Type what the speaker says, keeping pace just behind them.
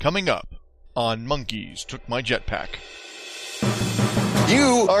Coming up on Monkeys Took My Jetpack.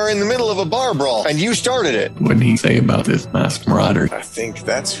 You are in the middle of a bar brawl, and you started it. What did he say about this masked marauder? I think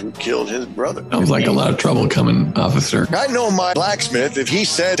that's who killed his brother. Sounds like a lot of trouble coming, officer. I know my blacksmith. If he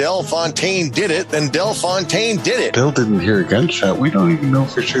said Del Fontaine did it, then Del Fontaine did it. Bill didn't hear a gunshot. We don't even know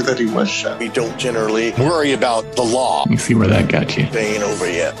for sure that he was shot. We don't generally worry about the law. You see where that got you. They ain't over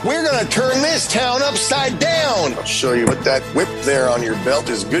yet. We're going to turn this town upside down. I'll show you what that whip there on your belt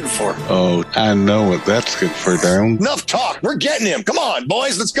is good for. Oh, I know what that's good for, Darren. Enough talk. We're getting him. Come on,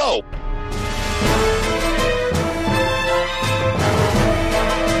 boys. Let's go.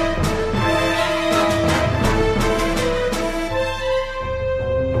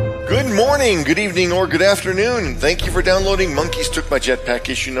 Good morning, good evening, or good afternoon. Thank you for downloading Monkeys Took My Jetpack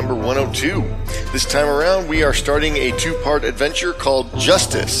issue number 102. This time around, we are starting a two-part adventure called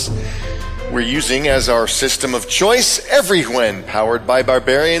Justice. We're using as our system of choice Everywhen, powered by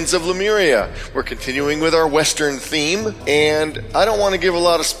Barbarians of Lemuria. We're continuing with our Western theme, and I don't want to give a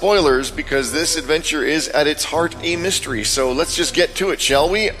lot of spoilers because this adventure is at its heart a mystery, so let's just get to it, shall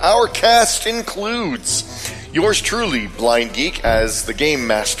we? Our cast includes yours truly, Blind Geek, as the Game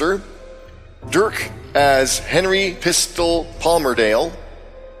Master, Dirk as Henry Pistol Palmerdale,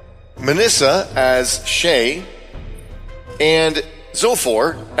 Manissa as Shay, and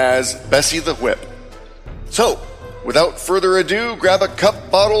Zophor as Bessie the Whip. So, without further ado, grab a cup,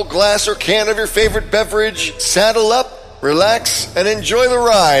 bottle, glass, or can of your favorite beverage, saddle up, relax, and enjoy the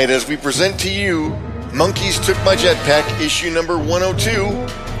ride as we present to you Monkeys Took My Jetpack issue number 102,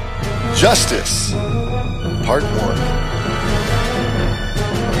 Justice, Part 1.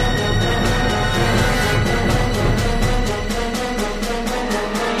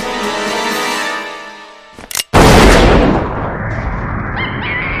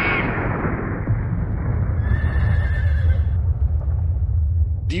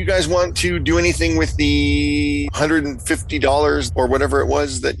 Do you guys want to do anything with the $150 or whatever it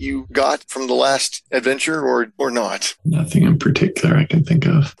was that you got from the last adventure or not? Nothing in particular I can think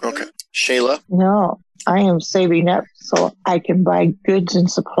of. Okay. Shayla? No, I am saving up so I can buy goods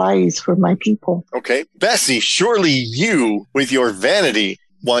and supplies for my people. Okay. Bessie, surely you, with your vanity,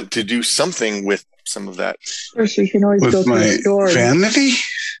 want to do something with some of that. Of course, we can always With go to my the store. vanity?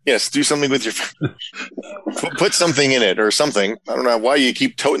 Yes, do something with your... Put something in it or something. I don't know why you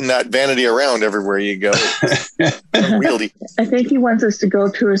keep toting that vanity around everywhere you go. Unwieldy. I think he wants us to go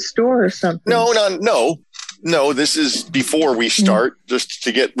to a store or something. No, this is before we start, just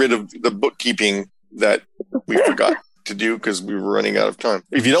to get rid of the bookkeeping that we forgot to do because we were running out of time.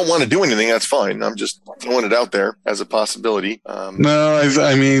 If you don't want to do anything, that's fine. I'm just throwing it out there as a possibility. No,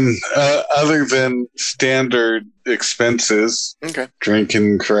 I mean, other than standard expenses, Okay.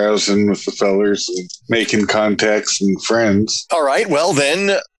 drinking, carousing with the fellers, and making contacts and friends. All right, well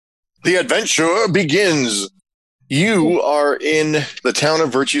then, the adventure begins. You are in the town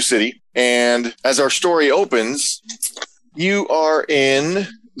of Virtue City, and as our story opens, you are in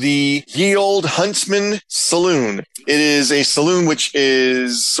the Ye Olde Huntsman Saloon. It is a saloon which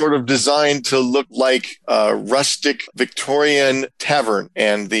is sort of designed to look like a rustic Victorian tavern,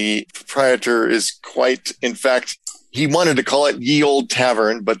 and the proprietor is quite, in fact, he wanted to call it Ye Olde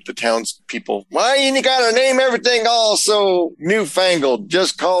Tavern, but the townspeople, why you gotta name everything all so newfangled?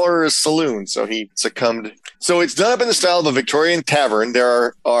 Just call her a saloon. So he succumbed. So it's done up in the style of a Victorian tavern.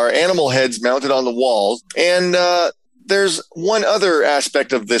 There are animal heads mounted on the walls, and there's one other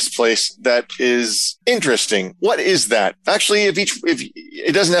aspect of this place that is interesting. What is that? Actually, if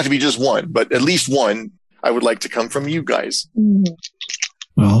it doesn't have to be just one, but at least one, I would like to come from you guys. Mhm.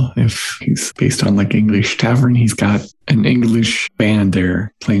 Well, if he's based on like English tavern, he's got an English band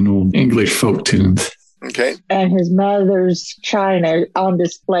there playing old English folk tunes. Okay. And his mother's china on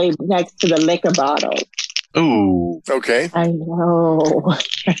display next to the liquor bottle. Ooh. Okay. I know.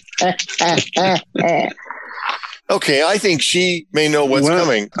 Okay, I think she may know what's Well,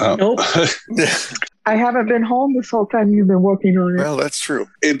 coming. Nope. I haven't been home this whole time you've been working on it. Well, that's true.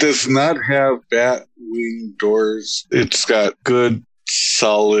 It does not have bat wing doors. It's got good,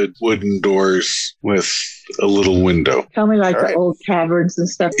 solid wooden doors with a little window. Tell me like All the right. old taverns and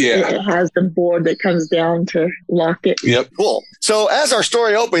stuff. Yeah. It has the board that comes down to lock it. Yep. Cool. So as our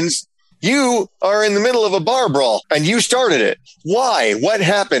story opens, you are in the middle of a bar brawl, and you started it. Why? What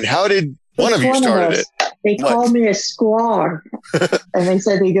happened? How did one of you started it? They What? called me a squaw, and they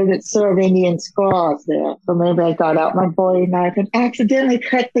said they didn't serve Indian squaws there. So maybe I got out my Bowie knife and accidentally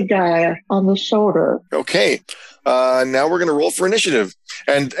cut the guy on the shoulder. Okay. Now we're going to roll for initiative.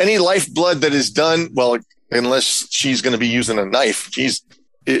 And any lifeblood that is done, well, unless she's going to be using a knife. She's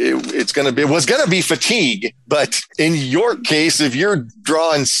it was gonna be fatigue, but in your case, if you're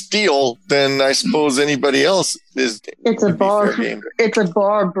drawing steel, then I suppose anybody else is. It's a bar. It's a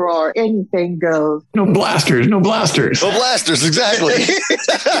bar brawl. Anything goes. No blasters. No blasters, exactly.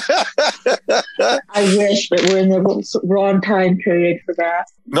 I wish, but we're in the wrong time period for that.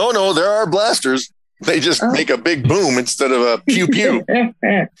 No, there are blasters. They just make a big boom instead of a pew pew.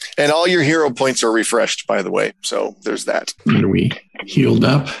 And all your hero points are refreshed, by the way. So there's that. Are we healed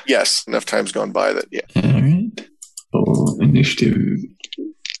up? Yes, enough time's gone by that. Yeah. All right. Oh, initiative.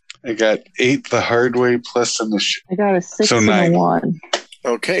 I got 8 the hard way plus initiative. I got a 6 So and 9. a 1.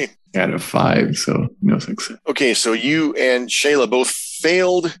 Okay. Got a 5, so no success. Okay, so you and Shayla both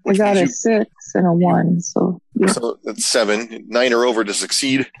failed. I Which got a means 6 and a 1. so that's 7. 9 are over to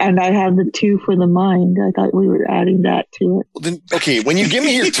succeed. And I have the 2 for the mind. I thought we were adding that to it. Well, then, okay, when you give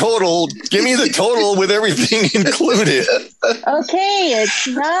me your total, give me the total with everything included. Okay, it's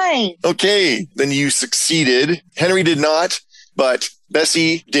 9. Okay, then you succeeded. Henry did not, but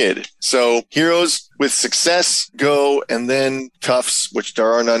Bessie did. So heroes with success go, and then toughs, which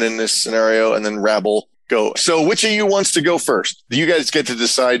there are none in this scenario, and then rabble go. So which of you wants to go first? You guys get to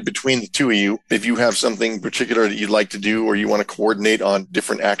decide between the two of you if you have something particular that you'd like to do, or you want to coordinate on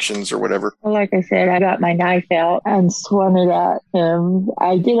different actions or whatever. Well, like I said, I got my knife out and swung it at him.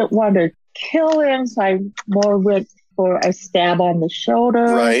 I didn't want to kill him, so I more went for a stab on the shoulder.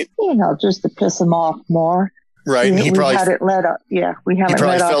 Right. Just to piss him off more. Right. And he probably hadn't let up. Yeah, we haven't. He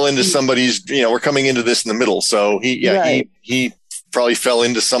probably let fell up. into somebody's. We're coming into this in the middle, so he probably fell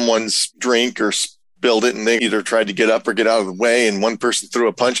into someone's drink or spilled it, and they either tried to get up or get out of the way, and one person threw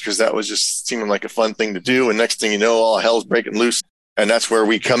a punch because that was just seeming like a fun thing to do, and next thing you know, all hell's breaking loose. And that's where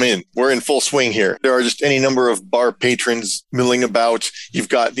we come in. We're in full swing here. There are just any number of bar patrons milling about. You've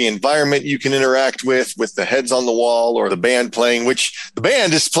got the environment you can interact with the heads on the wall or the band playing, which the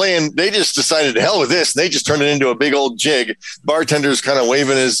band is playing. They just decided to hell with this. They just turned it into a big old jig. Bartender's kind of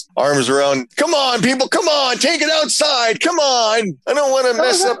waving his arms around. Come on, people. Come on. Take it outside. Come on. I don't want to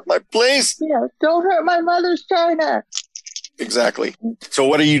mess up my place. Yeah, don't hurt my mother's china. Exactly. So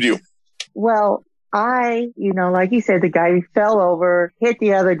what do you do? Well, like you said, the guy fell over, hit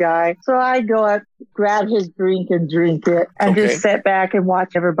the other guy. So I go up, grab his drink and drink it, and just sit back and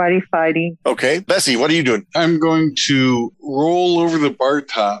watch everybody fighting. Okay. Bessie, what are you doing? I'm going to roll over the bar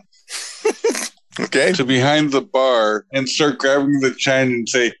top okay. to behind the bar and start grabbing the china and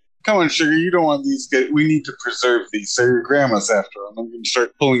say, come on, sugar, you don't want these. We need to preserve these. So your grandma's after them. I'm going to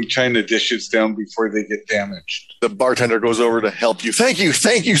start pulling china dishes down before they get damaged. The bartender goes over to help you. Thank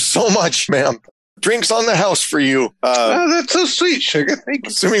you so much, ma'am. Drinks on the house for you. That's so sweet, sugar. Thank you.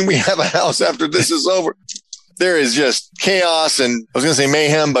 Assuming we have a house after this is over. There is just chaos and I was going to say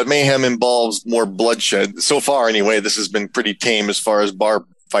mayhem, but mayhem involves more bloodshed. So far, anyway, this has been pretty tame as far as bar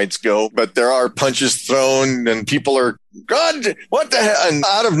fights go. But there are punches thrown and people are, God, what the hell? And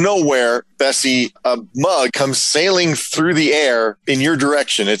out of nowhere, Bessie, a mug comes sailing through the air in your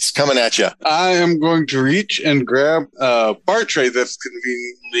direction. It's coming at you. I am going to reach and grab a bar tray that's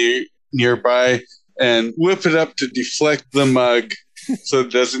conveniently nearby and whip it up to deflect the mug so it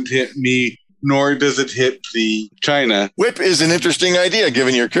doesn't hit me, nor does it hit the china. Whip is an interesting idea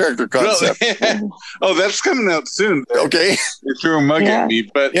given your character concept. Oh, that's coming out soon. Okay. They threw a mug at me,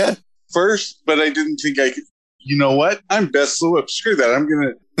 but first, but I didn't think I could. You know what? I'm best slow up. Screw that. I'm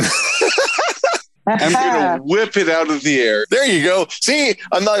going to whip it out of the air. There you go. See,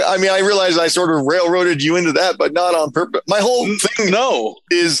 I realize I sort of railroaded you into that, but not on purpose. My whole thing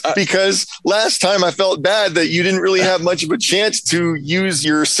is because last time I felt bad that you didn't really have much of a chance to use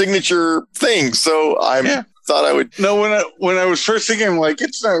your signature thing. So thought I would. No, when I was first thinking, I'm like,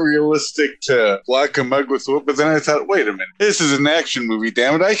 it's not realistic to block a mug with a whip. But then I thought, wait a minute, this is an action movie.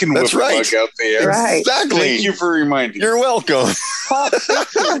 Damn it, I can whip a mug out the air. Right. Exactly. Thank you for reminding me. You're welcome.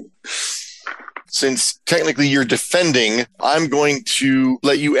 Since technically you're defending, I'm going to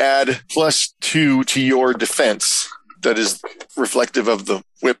let you add +2 to your defense. That is reflective of the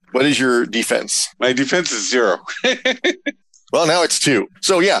whip. What is your defense? My defense is 0. Well, now it's 2.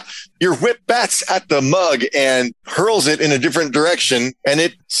 So yeah, your whip bats at the mug and hurls it in a different direction, and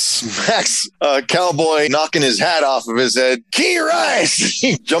it smacks a cowboy, knocking his hat off of his head. Key rise!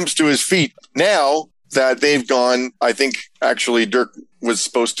 He jumps to his feet. Now that they've gone, I think actually Dirk was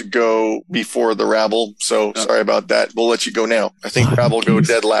supposed to go before the rabble. So sorry about that. We'll let you go now. I think rabble go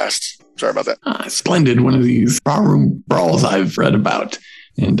dead last. Sorry about that. Splendid. One of these barroom brawls I've read about.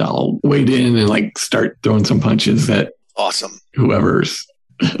 And I'll wade in and start throwing some punches at awesome whoever's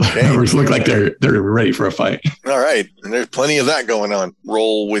Members look like they're ready for a fight. All right. And there's plenty of that going on.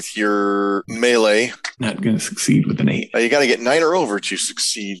 Roll with your melee. Not going to succeed with an 8. You got to get 9 or over to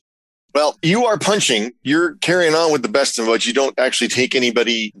succeed. Well, you are punching. You're carrying on with the best of it. You don't actually take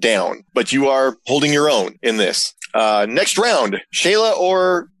anybody down, but you are holding your own in this. Next round, Shayla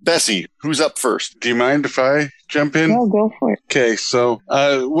or Bessie? Who's up first? Do you mind if I jump in? No, go for it. Okay, so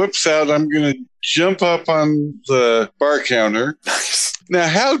whips out. I'm going to jump up on the bar counter. Nice. Now,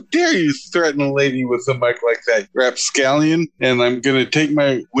 how dare you threaten a lady with a mic like that, rapscallion? And I'm going to take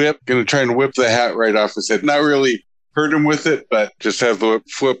my whip, going to try and whip the hat right off his head. Not really hurt him with it, but just have the whip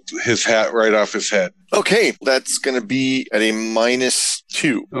flip his hat right off his head. Okay, that's going to be at a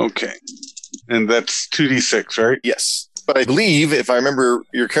 -2. Okay. And that's 2d6, right? Yes. But I believe, if I remember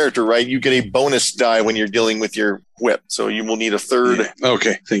your character right, you get a bonus die when you're dealing with your whip. So you will need a third. Yeah.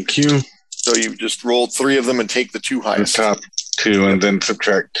 Okay, thank you. So you just rolled 3 of them and take the 2 highest. The top 2 and then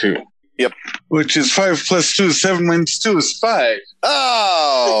subtract 2. Yep. Which is 5 plus 2 is 7 minus 2 is 5.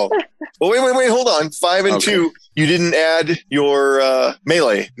 Oh! Well, wait, hold on. 5 and 2. You didn't add your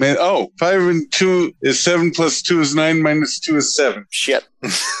melee. 5 and 2 is 7 plus 2 is 9 minus 2 is 7. Shit.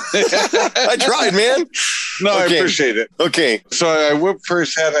 I tried, man. No, Okay. I appreciate it. Okay. So I whip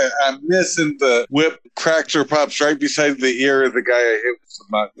first, had a miss, and the whip cracks or pops right beside the ear of the guy I hit with the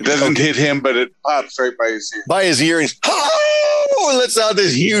mug. It doesn't hit him, but it pops right by his ear. By his ear, he's and lets out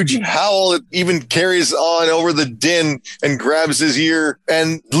this huge howl that even carries on over the din and grabs his ear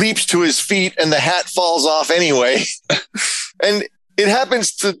and leaps to his feet, and the hat falls off anyway. And it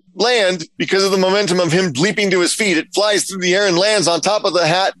happens to land because of the momentum of him leaping to his feet. It flies through the air and lands on top of the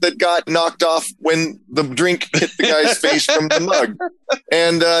hat that got knocked off when the drink hit the guy's face from the mug.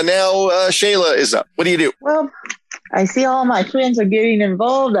 And now Shayla is up. What do you do? Well, I see all my friends are getting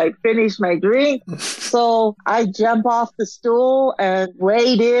involved. I finished my drink. So I jump off the stool and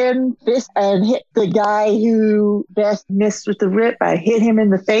wade in, fist, and hit the guy who best missed with the rip. I hit him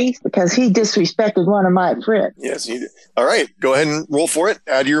in the face because he disrespected one of my friends. Yes, you did. All right. Go ahead and roll for it.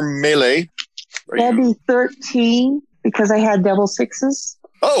 Add your melee. That'd be 13 because I had double 6s.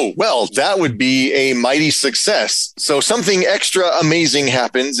 Oh, well, that would be a mighty success. So something extra amazing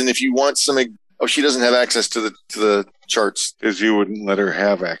happens. And if you want some... Oh, she doesn't have access to the charts. Because you wouldn't let her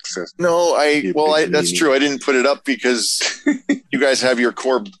have access. No, that's true. I didn't put it up because you guys have your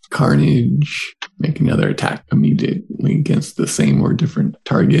core. Carnage. Make another attack immediately against the same or different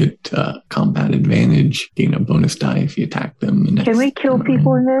target. Combat advantage. Gain a bonus die if you attack them. Can we kill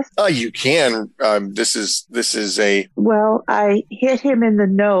people in this? You can. This is a... Well, I hit him in the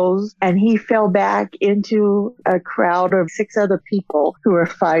nose and he fell back into a crowd of 6 other people who are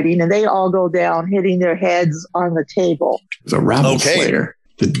fighting, and they all go down hitting their heads on the table. It's a rabble slayer.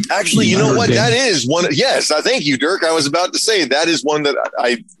 Actually, you know what? That is one. Yes, thank you, Dirk. I was about to say that is one that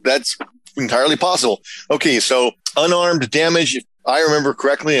that's entirely possible. Okay, so unarmed damage, if I remember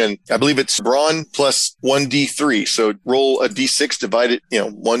correctly, and I believe it's brawn plus 1d3. So roll a d6, divide it,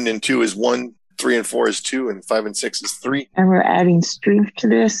 1 and 2 is 1, 3 and 4 is 2, and 5 and 6 is 3. And we're adding strength to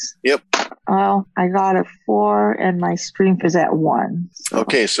this? Yep. Well, I got a 4 and my strength is at 1. So.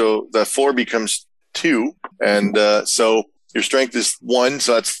 Okay, so the 4 becomes 2, and so your strength is 1,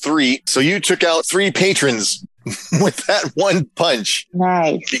 so that's 3. So you took out 3 patrons with that one punch.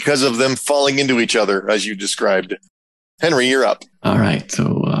 Nice. Because of them falling into each other, as you described. Henry, you're up. All right,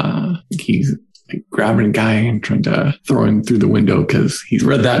 so he's grabbing a guy and trying to throw him through the window because he's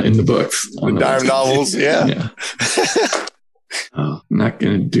read that in the books. The dime novels, yeah. I'm not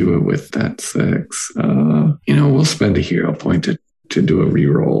going to do it with that 6. We'll spend a hero point to do a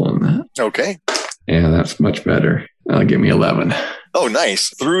reroll on that. Okay. Yeah, that's much better. That'll give me 11. Oh, nice.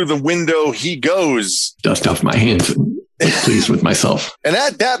 Through the window he goes. Dust off my hands and pleased with myself. And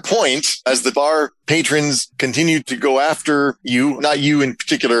at that point, as the bar patrons continue to go after you, not you in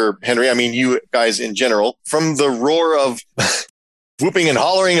particular, Henry, I mean you guys in general, from the roar of whooping and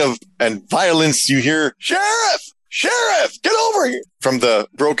hollering and violence, you hear, Sheriff, get over here! From the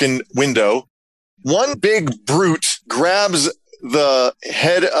broken window. One big brute grabs the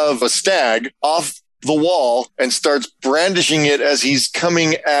head of a stag off the wall and starts brandishing it as he's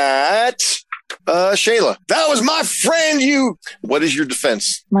coming at Shayla. That was my friend, What is your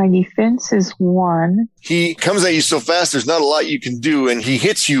defense? My defense is 1. He comes at you so fast, there's not a lot you can do, and he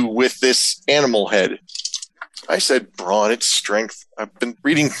hits you with this animal head. I said brawn, it's strength. I've been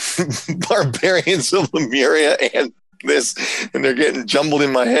reading Barbarians of Lemuria and this, and they're getting jumbled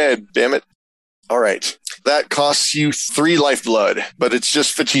in my head. Damn it. All right. That costs you 3 lifeblood, but it's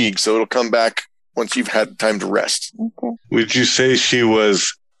just fatigue, so it'll come back once you've had time to rest. Okay. Would you say she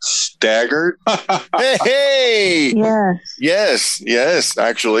was Staggered? Hey! Yes.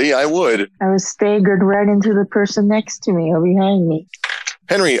 Actually, I would. I was staggered right into the person next to me or behind me.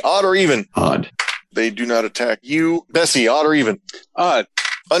 Henry, odd or even? Odd. They do not attack you. Bessie, odd or even? Odd.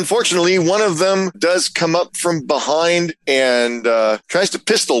 Unfortunately, one of them does come up from behind and tries to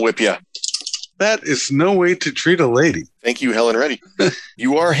pistol whip you. That is no way to treat a lady. Thank you, Helen Reddy.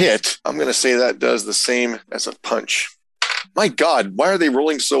 You are hit. I'm going to say that does the same as a punch. My God, why are they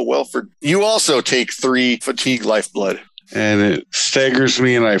rolling so well for... You also take 3 fatigue lifeblood. And it staggers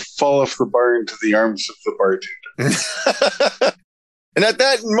me, and I fall off the bar into the arms of the bartender. And at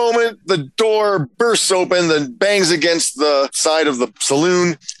that moment, the door bursts open and bangs against the side of the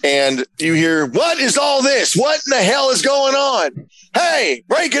saloon, and you hear, "What is all this? What in the hell is going on? Hey,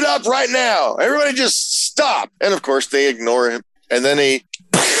 break it up right now. Everybody just stop." And of course, they ignore him. And then a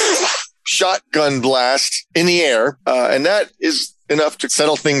shotgun blast in the air, and that is enough to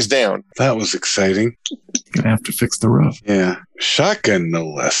settle things down. That was exciting. Gonna have to fix the roof. Yeah. Shotgun, no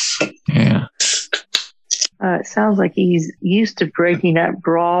less. Yeah. It sounds like he's used to breaking up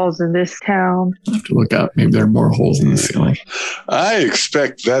brawls in this town. I'll have to look out. Maybe there are more holes in the ceiling. I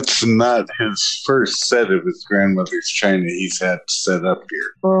expect that's not his first set of his grandmother's china he's had set up here.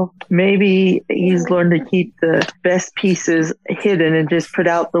 Well, maybe he's learned to keep the best pieces hidden and just put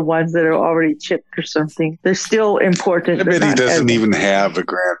out the ones that are already chipped or something. They're still important. I bet he doesn't even have a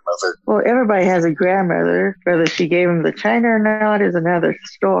grandmother. Well, everybody has a grandmother. Whether she gave him the china or not is another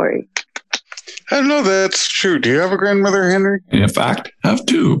story. I don't know that's true. Do you have a grandmother, Henry? And in fact, have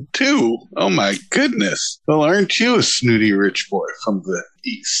 2. 2? Oh my goodness. Well, aren't you a snooty rich boy from the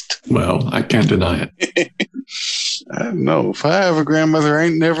East? Well, I can't deny it. I don't know. If I have a grandmother, I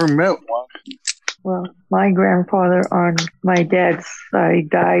ain't never met one. Well, my grandfather on my dad's side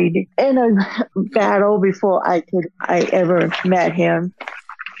died in a battle before I ever met him.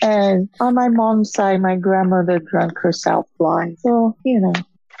 And on my mom's side, my grandmother drank herself blind. So,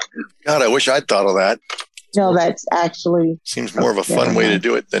 God, I wish I'd thought of that. No, that's actually... Seems more of a fun way to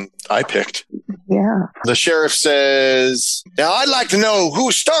do it than I picked. Yeah. The sheriff says, "Now, I'd like to know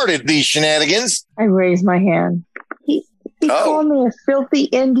who started these shenanigans." I raised my hand. He called me a filthy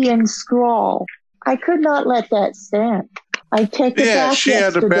Indian scrawl. I could not let that stand. I take it back she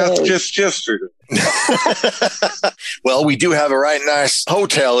had a bath just yesterday. Well, we do have a right nice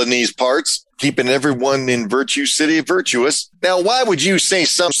hotel in these parts, keeping everyone in Virtue City virtuous. Now, why would you say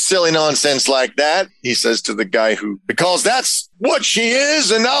some silly nonsense like that? He says to the guy because that's what she is,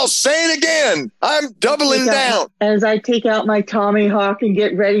 and I'll say it again. I'm doubling down. As I take out my Tommy Hawk and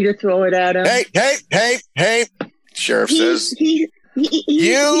get ready to throw it at him. Hey. Sheriff says...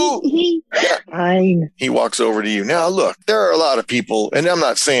 Fine. He walks over to you. Now, look, there are a lot of people, and I'm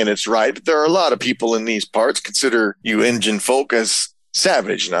not saying it's right, but there are a lot of people in these parts consider you Injun folk as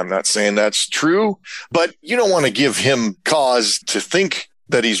savage, and I'm not saying that's true, but you don't want to give him cause to think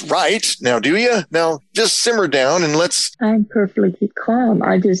that he's right. Now, do you? Now, just simmer down and let's... I'm perfectly calm.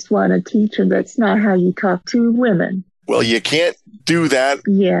 I just want to teach him that's not how you talk to women. Well, you can't do that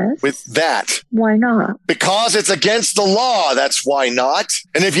with that. Why not? Because it's against the law. That's why not.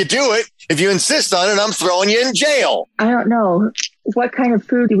 And if you do it, if you insist on it, I'm throwing you in jail. I don't know. What kind of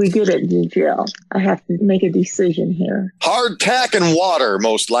food do we get at the jail? I have to make a decision here. Hardtack and water,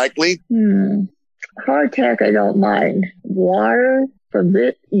 most likely. Hardtack, I don't mind. Water? From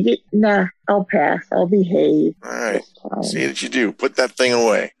this, nah, I'll pass. I'll behave. All right. See what you do. Put that thing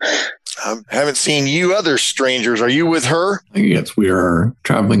away. I haven't seen you other strangers. Are you with her? Yes, we are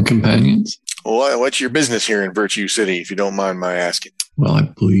traveling companions. Well, what's your business here in Virtue City, if you don't mind my asking? Well, I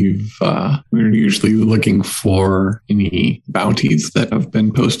believe we're usually looking for any bounties that have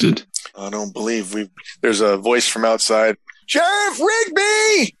been posted. I don't believe there's a voice from outside. Sheriff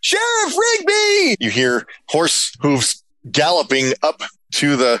Rigby! Sheriff Rigby! You hear horse hooves galloping up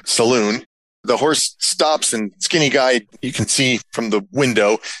to the saloon. The horse stops, and skinny guy, you can see from the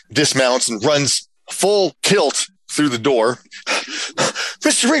window, dismounts and runs full tilt through the door.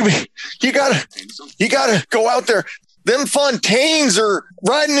 Mr. Rigby, you gotta go out there. Them Fontaines are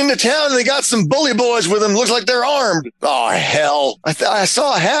riding into town, and they got some bully boys with them. Looks like they're armed. Oh, hell. I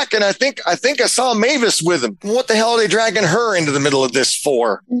saw a hack, and I think I saw Mavis with him. What the hell are they dragging her into the middle of this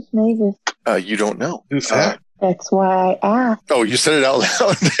for? Who's Mavis? You don't know. Who's that? That's why I asked. Oh, you said it out loud.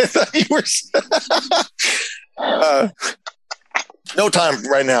 I thought you were... no time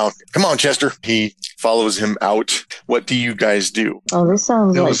right now. Come on, Chester. He follows him out. What do you guys do? Oh, this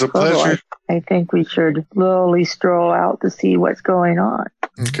sounds like was a pleasure. I think we should slowly stroll out to see what's going on.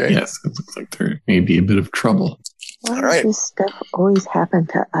 Okay. Yes, it looks like there may be a bit of trouble. Why does this stuff always happen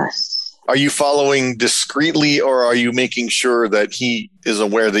to us? Are you following discreetly, or are you making sure that he is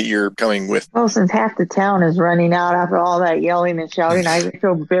aware that you're coming with? Well, since half the town is running out after all that yelling and shouting, I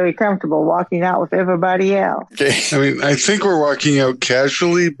feel very comfortable walking out with everybody else. Okay. I mean, I think we're walking out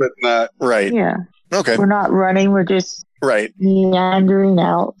casually, but not. Right. Yeah. Okay. We're not running. We're just Right. meandering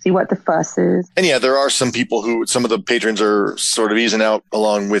out, see what the fuss is. And yeah, there are some people who, some of the patrons are sort of easing out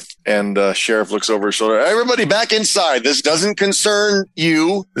along with, and Sheriff looks over his shoulder. Everybody back inside. This doesn't concern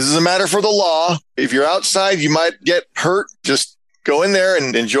you. This is a matter for the law. If you're outside, you might get hurt. Just go in there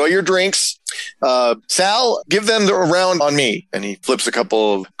and enjoy your drinks. Sal, give them the round on me. And he flips a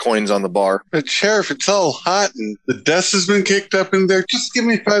couple of coins on the bar. But Sheriff, it's all hot and the dust has been kicked up in there. Just give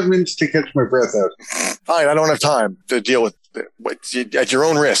me 5 minutes to catch my breath out. Fine, I don't have time to deal with it at your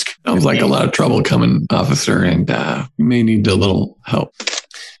own risk. Sounds like a lot of trouble coming, officer, and you may need a little help.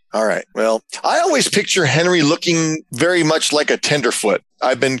 All right. Well, I always picture Henry looking very much like a tenderfoot.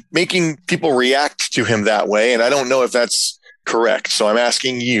 I've been making people react to him that way, and I don't know if that's correct. So I'm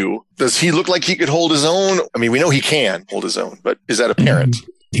asking you, does he look like he could hold his own? I mean, we know he can hold his own, but is that apparent?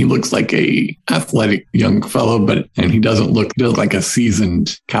 He looks like a athletic young fellow, and he doesn't look like a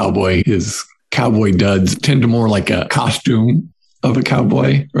seasoned cowboy. His cowboy duds tend to more like a costume of a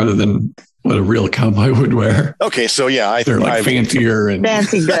cowboy rather than what a real cowboy would wear. Okay. So yeah, they're like fancier and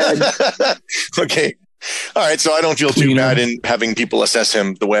fancy duds. Okay. All right, so I don't feel too bad in having people assess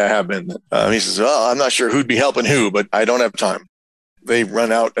him the way I have been. He says, well, I'm not sure who'd be helping who, but I don't have time. They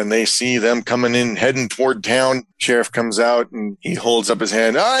run out and they see them coming in, heading toward town. Sheriff comes out and he holds up his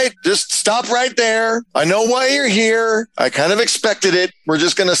hand. All right, just stop right there. I know why you're here. I kind of expected it. We're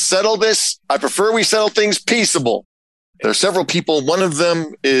just going to settle this. I prefer we settle things peaceable. There are several people. One of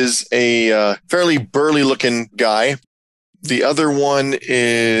them is a fairly burly looking guy. The other one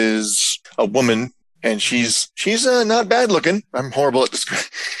is a woman. And she's not bad looking. I'm horrible at describing.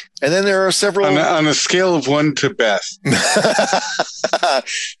 And then there are several on a scale of 1 to Beth.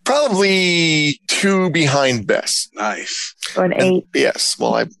 Probably 2 behind Bess. Nice. Or an 8. Yes.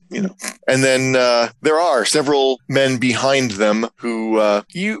 Well, and then there are several men behind them who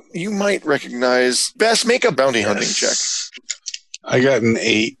you might recognize. Bess, make a bounty hunting check. I got an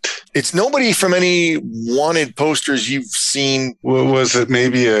 8. It's nobody from any wanted posters you've seen. Was it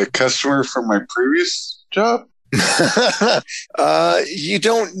maybe a customer from my previous job? You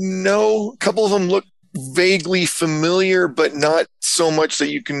don't know. A couple of them look vaguely familiar, but not so much that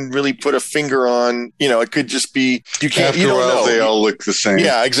you can really put a finger on. It could just be, you don't know. They all look the same.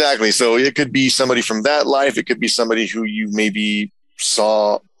 Yeah, exactly. So it could be somebody from that life. It could be somebody who you maybe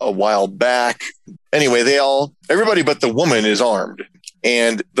saw a while back. Anyway, everybody but the woman is armed.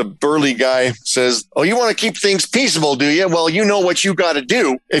 And the burly guy says, oh, you want to keep things peaceable, do you? Well, you know what you got to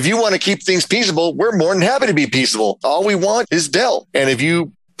do. If you want to keep things peaceable, we're more than happy to be peaceable. All we want is Del. And if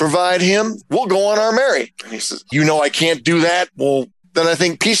you provide him, we'll go on our merry. And he says, I can't do that. Well, then I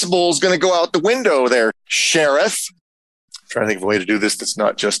think peaceable is going to go out the window there, Sheriff. I'm trying to think of a way to do this that's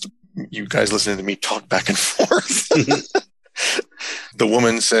not just you guys listening to me talk back and forth. The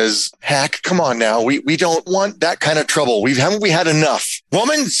woman says, Hack, come on now. We don't want that kind of trouble. Haven't we had enough?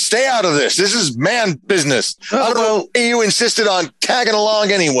 Woman, stay out of this. This is man business. You insisted on tagging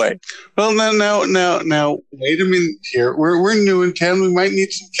along anyway. Well, now, wait a minute here. We're new in town. We might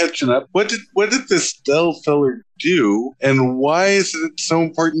need some catching up. What did this Del feller do? And why is it so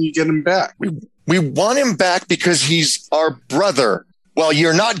important you get him back? We want him back because he's our brother. Well,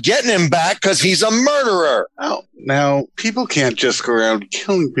 you're not getting him back because he's a murderer. Oh, now people can't just go around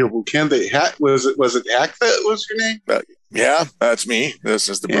killing people, can they? Was it Hack that was your name? Yeah, that's me. This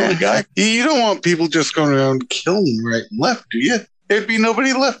is the burly guy. You don't want people just going around killing right and left, do you? There'd be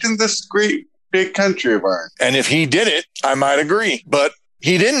nobody left in this great big country of ours. And if he did it, I might agree. But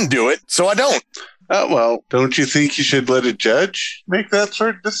he didn't do it, so I don't. Well, don't you think you should let a judge make that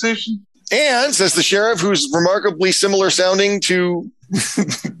sort of decision? And, says the sheriff, who's remarkably similar sounding to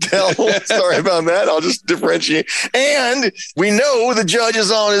Del. Sorry about that. I'll just differentiate. And we know the judge is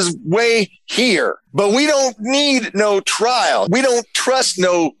on his way here, but we don't need no trial. We don't trust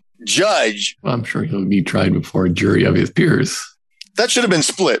no judge. Well, I'm sure he'll be tried before a jury of his peers. That should have been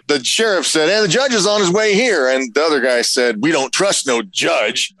split. The sheriff said, and the judge is on his way here. And the other guy said, we don't trust no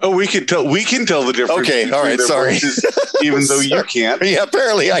judge. Oh, we can tell the difference. Okay. All right. Sorry. Voices, even though you can't. Yeah,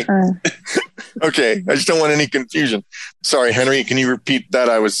 apparently okay. I just don't want any confusion. Sorry, Henry. Can you repeat that?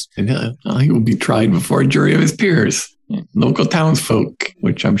 He will be tried before a jury of his peers. Local townsfolk,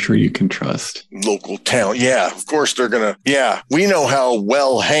 which I'm sure you can trust. Local town. Yeah, of course they're going to. Yeah, we know how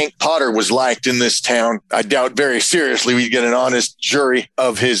well Hank Potter was liked in this town. I doubt very seriously we'd get an honest jury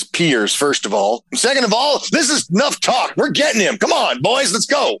of his peers, first of all. And second of all, this is enough talk. We're getting him. Come on, boys, let's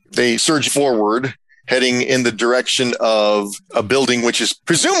go. They surge forward, heading in the direction of a building which is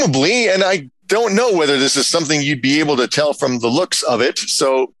presumably, and I don't know whether this is something you'd be able to tell from the looks of it,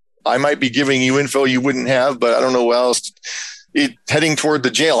 so I might be giving you info you wouldn't have, but I don't know what else. Heading toward the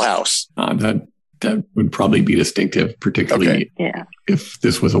jailhouse. That would probably be distinctive, particularly if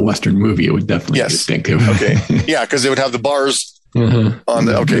this was a Western movie. It would definitely be distinctive. Okay, yeah, because they would have the bars on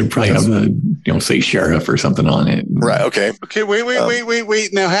the. Okay, they'd probably have the say sheriff or something on it. Right. Okay. Okay.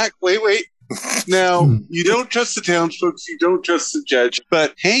 Wait. Now, Hack. Wait. Now, you don't trust the townsfolk. You don't trust the judge.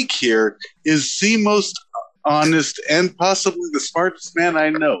 But Hank here is the most honest and possibly the smartest man I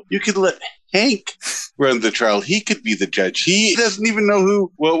know. You could let Hank run the trial. He could be the judge. He doesn't even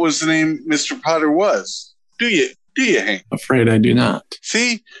know what was the name Mr. Potter was. Do you, Hank? Afraid I do not.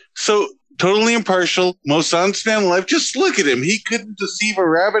 See? So, totally impartial, most honest man alive. Just look at him. He couldn't deceive a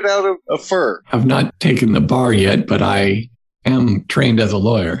rabbit out of a fur. I've not taken the bar yet, but I am trained as a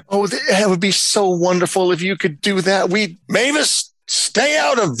lawyer. Oh, that would be so wonderful if you could do that. Mavis, stay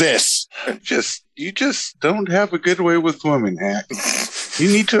out of this. You just don't have a good way with women, Hack. You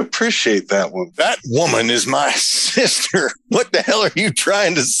need to appreciate that one. That woman is my sister. What the hell are you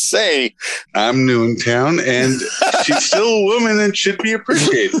trying to say? I'm new in town, and she's still a woman and should be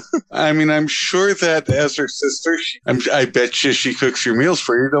appreciated. I mean, I'm sure that as her sister, I bet you she cooks your meals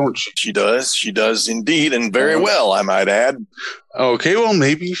for you, don't she? She does. She does indeed, and very well, I might add. Okay, well,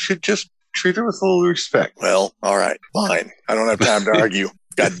 maybe you should just treat her with a little respect. Well, all right, fine. I don't have time to argue.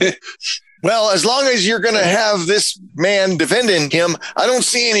 God. Well, as long as you're going to have this man defending him, I don't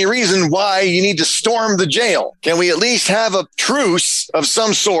see any reason why you need to storm the jail. Can we at least have a truce of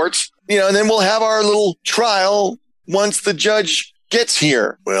some sort? And then we'll have our little trial once the judge gets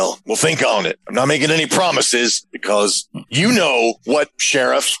here. Well, we'll think on it. I'm not making any promises because you know what,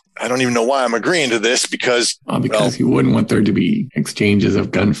 Sheriff. I don't even know why I'm agreeing to this because you wouldn't want there to be exchanges of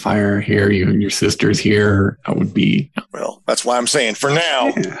gunfire here. You and your sister's here. That would be. Well, that's why I'm saying for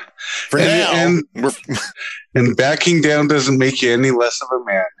now. Yeah. And backing down doesn't make you any less of a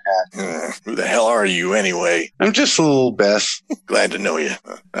man. Who the hell are you anyway? I'm just a little Bess. Glad to know you.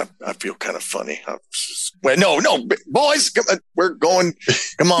 I feel kind of funny. Wait, no, boys, come on, we're going.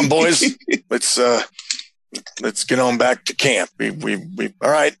 Come on, boys. Let's get on back to camp. We all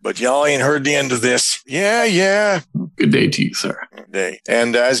right, but y'all ain't heard the end of this. Yeah. Good day to you, sir. Good day.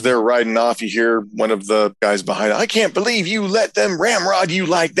 And as they're riding off, you hear one of the guys behind. I can't believe you let them ramrod you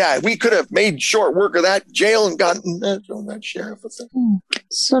like that. We could have made short work of that jail and gotten that sheriff.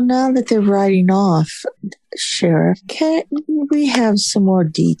 So now that they're riding off, Sheriff, can we have some more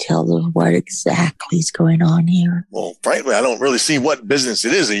details of what exactly is going on here? Well, frankly, I don't really see what business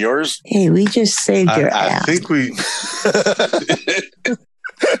it is of yours. Hey, we just saved your ass. I think we...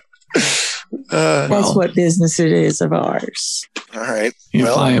 That's what business it is of ours. All right. If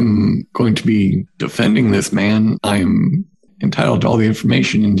I am going to be defending this man, I am entitled to all the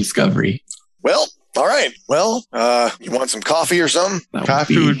information in discovery. Well, all right. Well, you want some coffee or something?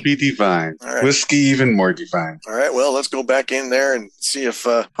 Coffee would be divine. Right. Whiskey even more divine. All right. Well, let's go back in there and see if...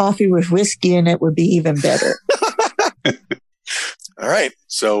 Coffee with whiskey in it would be even better. All right.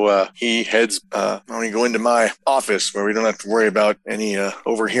 So he heads, we go into my office where we don't have to worry about any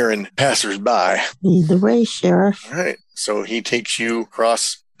overhearing passersby. Lead the way, Sheriff. All right. So he takes you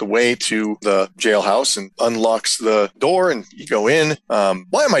across the way to the jailhouse and unlocks the door and you go in.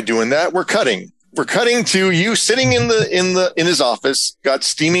 Why am I doing that? We're cutting to you sitting in his office, got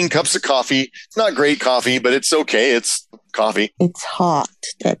steaming cups of coffee. It's not great coffee, but it's okay. It's coffee. It's hot.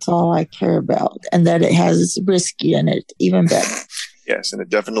 That's all I care about. And that it has whiskey in it, even better. Yes, and it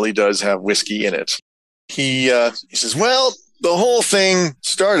definitely does have whiskey in it. He says, well, the whole thing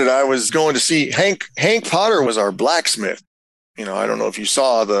started, I was going to see Hank Potter was our blacksmith. I don't know if you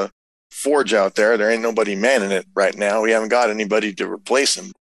saw the forge out there. There ain't nobody manning it right now. We haven't got anybody to replace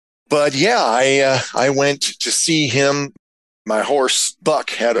him. But yeah, I went to see him. My horse, Buck,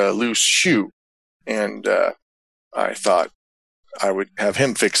 had a loose shoe. And I thought I would have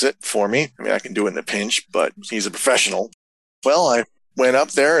him fix it for me. I mean, I can do it in a pinch, but he's a professional. Well, I went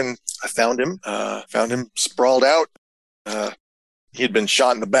up there and I found him sprawled out. He had been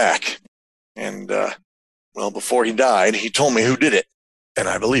shot in the back. And, before he died, he told me who did it. And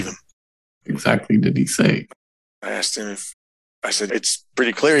I believe him. Exactly did he say? I asked him I said, it's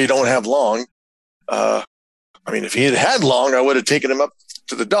pretty clear you don't have long. If he had long, I would have taken him up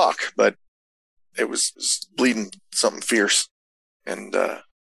to the dock. But it was bleeding something fierce. And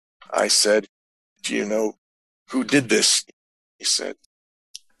I said, do you know who did this? He said,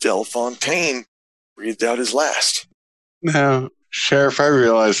 Del Fontaine breathed out his last. Now, Sheriff, I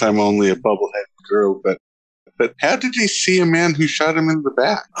realize I'm only a bubblehead girl, but how did he see a man who shot him in the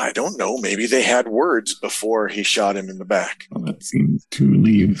back? I don't know. Maybe they had words before he shot him in the back. Well, that seems to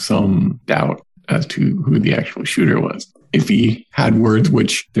leave some doubt as to who the actual shooter was. If he had words,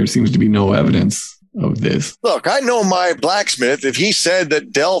 which there seems to be no evidence of this. Look, I know my blacksmith. If he said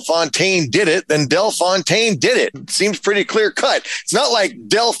that Del Fontaine did it, then Del Fontaine did it. It seems pretty clear cut. It's not like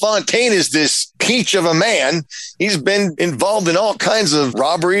Del Fontaine is this peach of a man. He's been involved in all kinds of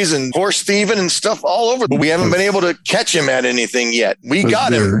robberies and horse thieving and stuff all over. But we haven't been able to catch him at anything yet. We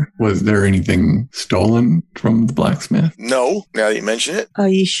got him. Was there anything stolen from the blacksmith? No, now that you mention it. Are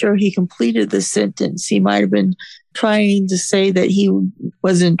you sure he completed the sentence? He might have been trying to say that he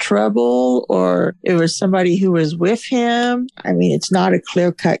was in trouble or it was somebody who was with him. I mean, it's not a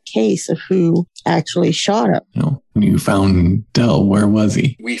clear-cut case of who actually shot him. No. When you found Del, where was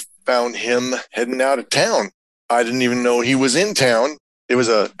he? We found him heading out of town. I didn't even know he was in town. It was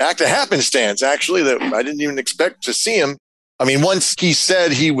an act of happenstance, actually, that I didn't even expect to see him. I mean, once he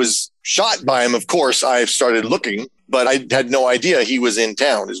said he was shot by him, of course, I started looking, but I had no idea he was in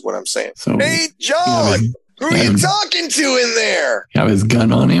town, is what I'm saying. So, hey, John! Who are you talking to in there? You have his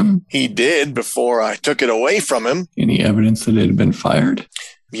gun on him? He did before I took it away from him. Any evidence that it had been fired?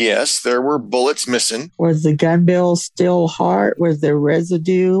 Yes, there were bullets missing. Was the gun barrel still hard? Was there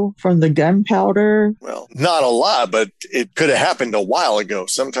residue from the gunpowder? Well, not a lot, but it could have happened a while ago.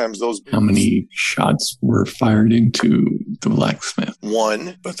 Sometimes those... How many shots were fired into the blacksmith?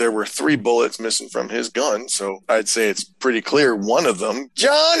 One, but there were 3 bullets missing from his gun, so I'd say it's pretty clear one of them.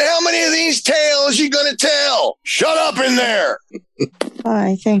 John, how many of these tales you gonna tell? Shut up in there!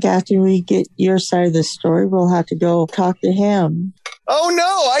 I think after we get your side of the story, we'll have to go talk to him. Oh,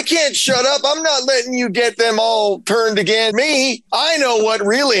 no, I can't shut up. I'm not letting you get them all turned against me. I know what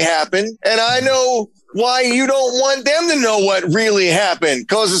really happened, and I know why you don't want them to know what really happened.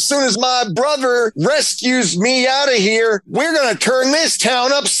 Because as soon as my brother rescues me out of here, we're going to turn this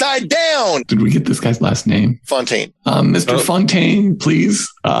town upside down. Did we get this guy's last name? Fontaine. Mr. Fontaine,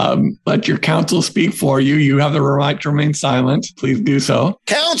 please let your counsel speak for you. You have the right to remain silent. Please do so.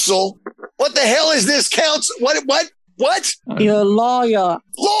 Counsel? What the hell is this counsel? What? You're a lawyer.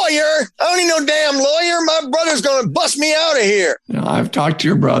 Lawyer? I don't need no damn lawyer. My brother's going to bust me out of here. Now, I've talked to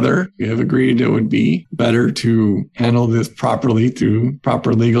your brother. We have agreed it would be better to handle this properly through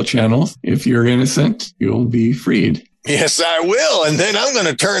proper legal channels. If you're innocent, you'll be freed. Yes, I will. And then I'm going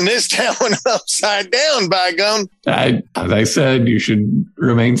to turn this town upside down, by gum. As I said, you should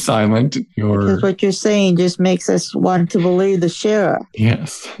remain silent. Because what you're saying just makes us want to believe the sheriff.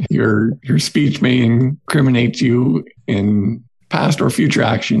 Yes. Your speech may incriminate you in past or future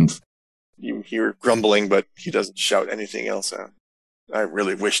actions. You hear grumbling, but he doesn't shout anything else out. I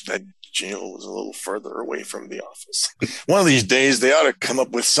really wish that jail was a little further away from the office. One of these days, they ought to come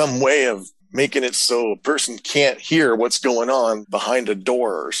up with some way of making it so a person can't hear what's going on behind a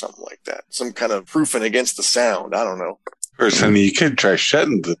door or something like that. Some kind of proofing against the sound. I don't know. Or something you could try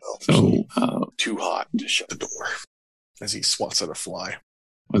shutting the door. So, too hot to shut the door as he swats at a fly.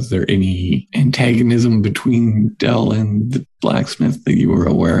 Was there any antagonism between Del and the blacksmith that you were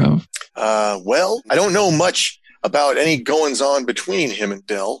aware of? Well, I don't know much about any goings-on between him and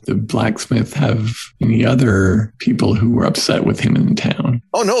Del. Did the blacksmith have any other people who were upset with him in town?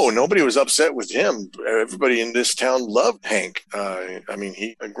 Oh, no, nobody was upset with him. Everybody in this town loved Hank.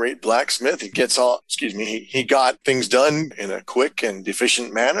 He's a great blacksmith. He got things done in a quick and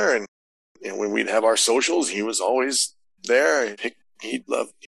efficient manner. And when we'd have our socials, he was always there.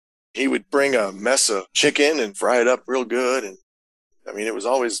 He would bring a mess of chicken and fry it up real good. And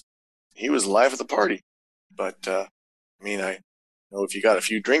he was the life of the party. But, I know if you got a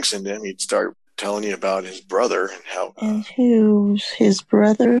few drinks into him, he'd start telling you about his brother and how... And who's his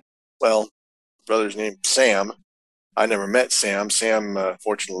brother? Well, his brother's named Sam. I never met Sam. Sam,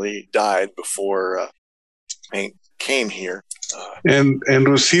 fortunately, died before Hank came here. And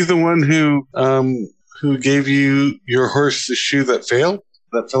was he the one who gave you your horse the shoe that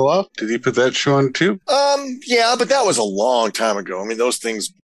fell off? Did he put that shoe on too? Yeah, but that was a long time ago. I mean, those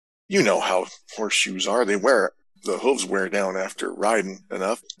things... You know how horseshoes are. The hooves wear down after riding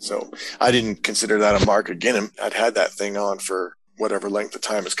enough. So I didn't consider that a mark against him. I'd had that thing on for whatever length of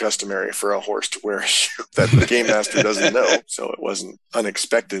time is customary for a horse to wear a shoe that the game master doesn't know. So it wasn't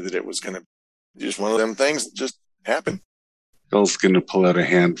unexpected that it was going to be just one of them things that just happened. Bill's going to pull out a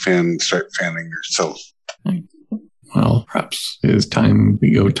hand fan and start fanning herself. Well, perhaps it is time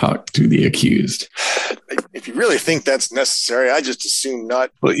we go talk to the accused. If you really think that's necessary, I just assume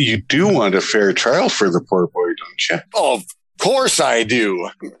not. Well, you do want a fair trial for the poor boy, don't you? Oh, of course I do.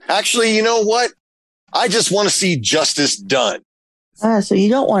 Actually, you know what? I just want to see justice done. So you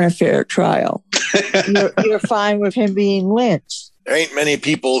don't want a fair trial. You're fine with him being lynched. There ain't many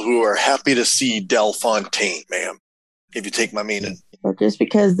people who are happy to see Del Fontaine, ma'am, if you take my meaning. But just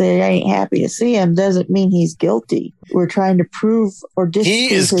because they ain't happy to see him doesn't mean he's guilty. We're trying to prove or disprove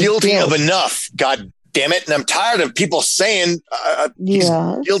He is his guilty guilt. of enough, God damn it. And I'm tired of people saying he's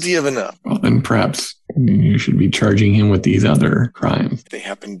Yes. guilty of enough. Well, then perhaps you should be charging him with these other crimes. They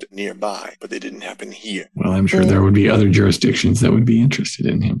happened nearby, but they didn't happen here. Well, I'm sure there would be other jurisdictions that would be interested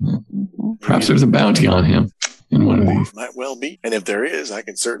in him. Mhm. Perhaps there's a bounty on him in one of these. Might well be. And if there is, I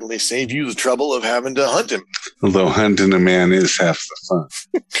can certainly save you the trouble of having to hunt him. Although hunting a man is half the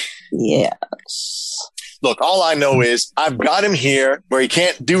fun. Yes. Look, all I know is I've got him here where he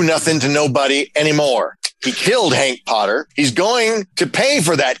can't do nothing to nobody anymore. He killed Hank Potter. He's going to pay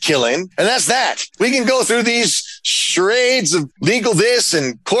for that killing. And that's that. We can go through these charades of legal this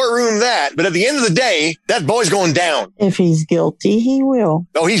and courtroom that. But at the end of the day, that boy's going down. If he's guilty, he will.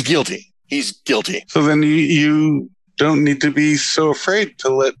 Oh, he's guilty. He's guilty. So then you don't need to be so afraid to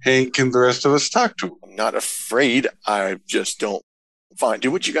let Hank and the rest of us talk to him. I'm not afraid. I just don't. Fine.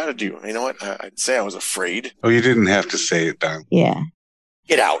 Do what you got to do. You know what? I'd say I was afraid. Oh, you didn't have to say it, Don. Yeah.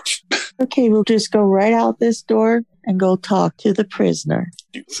 Get out. Okay, we'll just go right out this door and go talk to the prisoner.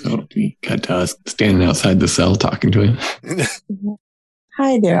 So we cut to us standing outside the cell talking to him.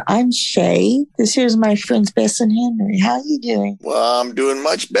 Hi there, I'm Shay. This here's my friends Bess and Henry. How you doing? Well, I'm doing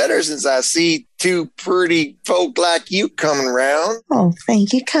much better since I see two pretty folk like you coming around. Oh,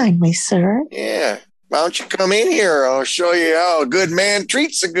 thank you kindly, sir. Yeah. Why don't you come in here? I'll show you how a good man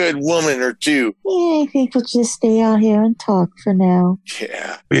treats a good woman or two. Yeah, I think we'll just stay out here and talk for now.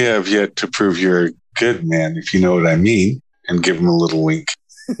 Yeah. We have yet to prove you're a good man, if you know what I mean, and give him a little wink.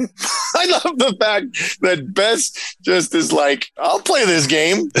 I love the fact that Bess just is like, I'll play this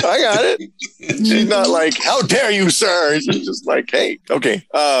game. I got it. She's not like, how dare you, sir? She's just like, hey, okay.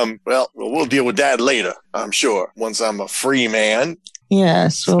 Well, we'll deal with that later, I'm sure. Once I'm a free man.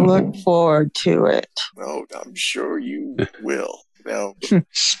 Yes, we'll look forward to it. Oh, I'm sure you will. Now,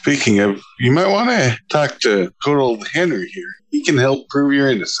 Speaking of, you might want to talk to good old Henry here. He can help prove you're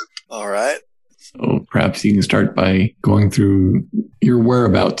innocent. all right. So perhaps you can start by going through your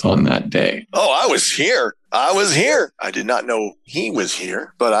whereabouts on that day. Oh, I was here. I did not know he was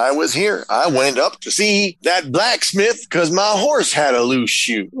here, but I was here. I went up to see that blacksmith because my horse had a loose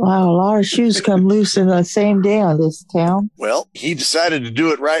shoe. Wow, a lot of shoes come loose in the same day on this town. Well, he decided to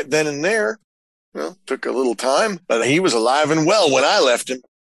do it right then and there. Well, took a little time, but he was alive and well when I left him.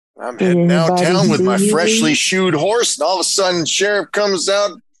 I'm Did heading out anybody town with my see you? freshly shoed horse, and all of a sudden, sheriff comes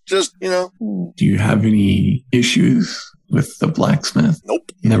out, just, Do you have any issues with the blacksmith?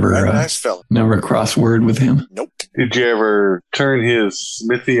 nope. Never, Right, nice fella. never cross word with him? Nope, Did you ever turn his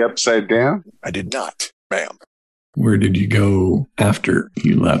smithy upside down? I did not, ma'am. Where did you go after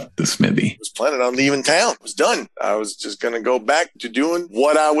you left the smithy? Was planning on leaving town. It was done. I was just going to go back to doing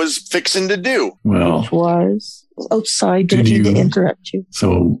what I was fixing to do. Well, Which was... Oh, sorry, Did didn't mean you- to interrupt you.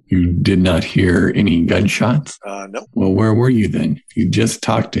 so you did not hear any gunshots? No. Well, where were you then? You just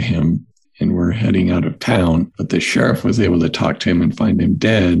talked to him and were heading out of town, but the sheriff was able to talk to him and find him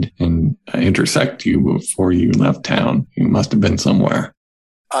dead and intersect you before you left town. You must have been somewhere.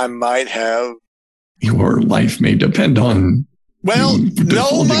 I might have. Your life may depend on... Well, you no,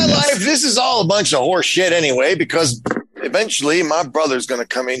 withholding my this. life, this is all a bunch of horse shit anyway, because eventually my brother's going to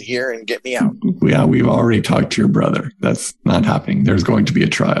come in here and get me out. Yeah, we've already talked to your brother. That's not happening. There's going to be a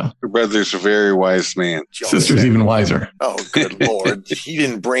trial. Your brother's a very wise man. She always Sister's said- even wiser. Oh, good Lord. He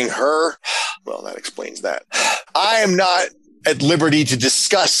didn't bring her. Well, that explains that. I am not at liberty to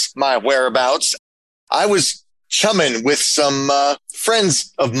discuss my whereabouts. I was chumming with some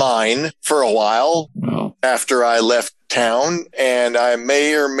friends of mine for a while Well, after I left town, and I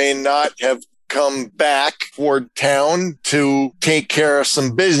may or may not have come back toward town to take care of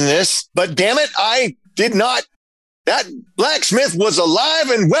some business. But damn it, I did not. That blacksmith was alive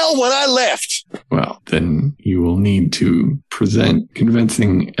and well when I left. well, then you will need to present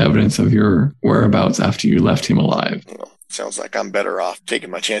convincing evidence of your whereabouts after you left him alive. Well, sounds like I'm better off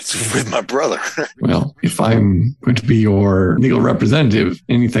taking my chances with my brother. Well, if I'm going to be your legal representative,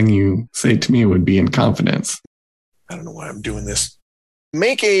 anything you say to me would be in confidence. I don't know why I'm doing this.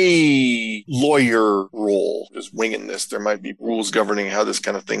 Make a lawyer roll. Just winging this. There might be rules governing how this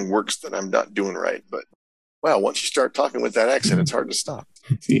kind of thing works that I'm not doing right. But, wow, once you start talking with that accent, it's hard to stop.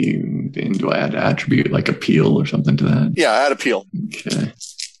 See, Then do I add attribute like appeal or something to that? Yeah, add appeal. Okay.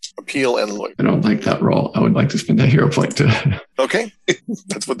 Appeal and loyalty. I don't like that roll. I would like to spend that hero point to. Okay.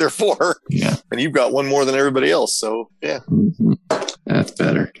 That's what they're for. Yeah. And you've got one more than everybody else. So, yeah. Mm-hmm. That's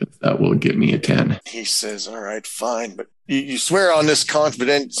better because that will give me a 10. He says, all right, fine. But you swear on this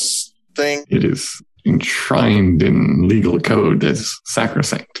confidence thing? It is enshrined in legal code as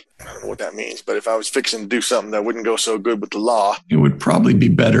sacrosanct. I don't know what that means, but if I was fixing to do something that wouldn't go so good with the law. It would probably be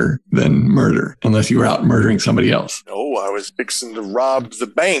better than murder, unless you were out murdering somebody else. No, I was fixing to rob the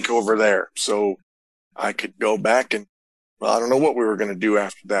bank over there. So I could go back and, well, I don't know what we were going to do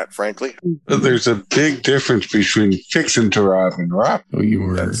after that, frankly. But there's a big difference between fixing to rob and rob. So you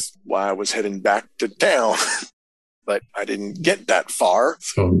were. That's why I was heading back to town. But I didn't get that far.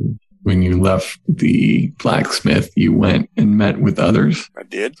 So when you left the blacksmith, you went and met with others. I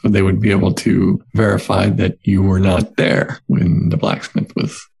did. So they would be able to verify that you were not there when the blacksmith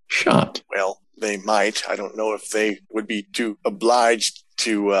was shot. Well, they might. I don't know if they would be too obliged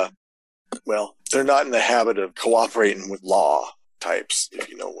to, well, they're not in the habit of cooperating with law types, if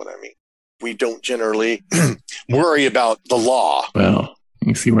you know what I mean. We don't generally worry about the law. Well,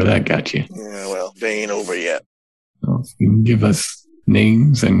 you see where that got you. Yeah, well, they ain't over yet. Well, if you can give us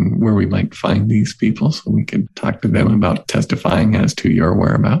names and where we might find these people so we could talk to them about testifying as to your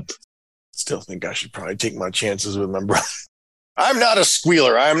whereabouts. Still think I should probably take my chances with my brother. I'm not a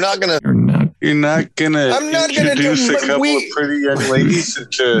squealer. I'm not going to. You're not. You're not going to introduce a couple of pretty young ladies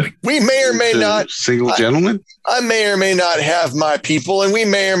into we may or may not single gentlemen? I may or may not have my people, and we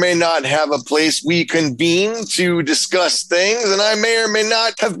may or may not have a place we convene to discuss things, and I may or may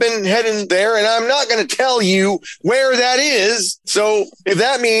not have been heading there, and I'm not going to tell you where that is. So if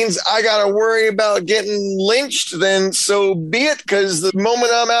that means I got to worry about getting lynched, then so be it, because the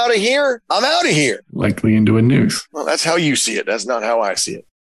moment I'm out of here, I'm out of here. Likely into a noose. Well, that's how you see it. That's not how I see it.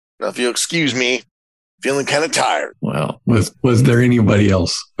 Now, if you'll excuse me, feeling kind of tired. Well, was there anybody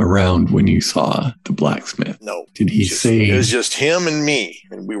else around when you saw the blacksmith? No. Did he say it was just him and me,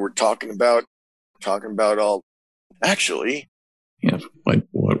 and we were talking about all. Actually, yeah.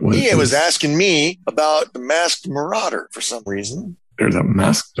 What was he was asking me about the masked marauder for some reason. There's a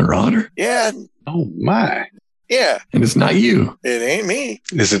masked marauder? Yeah. Oh my. Yeah. And it's not you. It ain't me.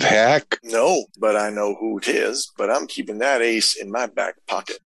 Is it Hack? No, but I know who it is. But I'm keeping that ace in my back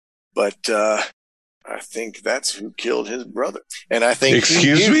pocket. But I think that's who killed his brother. And I think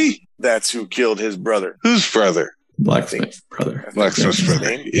Excuse me? That's who killed his brother. Whose brother? Blacksmith's brother. Blacksmith's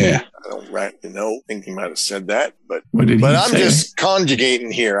brother. Yeah. I don't rightly know. I think he might have said that, but I'm just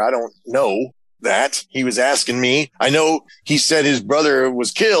conjugating here. I don't know that. He was asking me. I know he said his brother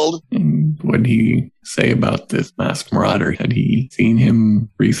was killed. And what did he say about this masked marauder? Had he seen him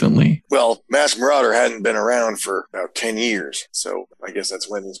recently? Well, masked marauder hadn't been around for about 10 years. So I guess that's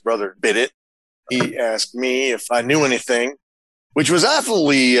when his brother bit it. He asked me if I knew anything, which was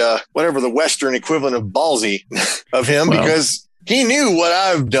awfully, whatever the Western equivalent of ballsy of him, because he knew what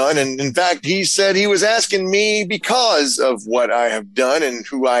I've done. And in fact, he said he was asking me because of what I have done and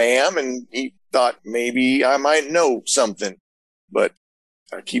who I am. And he thought maybe I might know something, but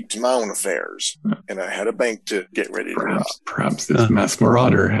I keep to my own affairs, and I had a bank to get ready to rob. Perhaps this masked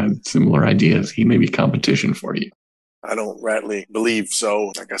marauder had similar ideas. He may be competition for you. I don't rightly believe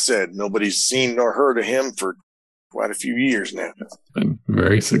so. Like I said, nobody's seen nor heard of him for quite a few years now. Been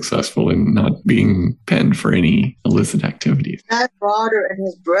very successful in not being penned for any illicit activities. That marauder and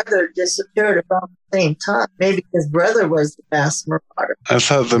his brother disappeared about the same time. Maybe his brother was the masked marauder. I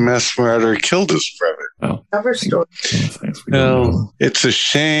thought the masked marauder killed his brother. Well, Cover story. Well, it's a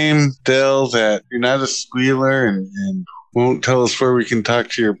shame, Dell, that you're not a squealer and won't tell us where we can talk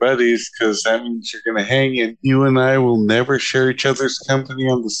to your buddies, because that means you're going to hang, and you and I will never share each other's company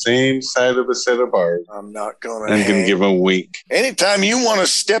on the same side of a set of bars. I'm not going to I'm going to give a wink. Anytime you want to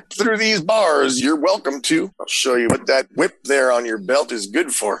step through these bars, you're welcome to. I'll show you what that whip there on your belt is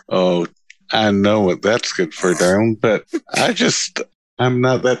good for. Oh, I know what that's good for, darling, but I'm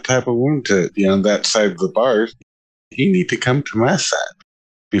not that type of woman to be on that side of the bars. You need to come to my side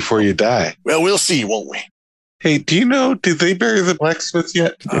before you die. Well, we'll see, won't we? Hey, do you know, did they bury the blacksmith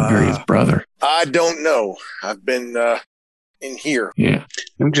yet? Did they bury his brother? I don't know. I've been in here. Yeah.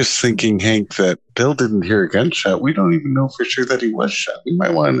 I'm just thinking, Hank, that Bill didn't hear a gunshot. We don't even know for sure that he was shot. We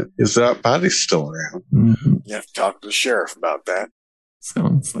might want his body still around. Mm-hmm. You have to talk to the sheriff about that.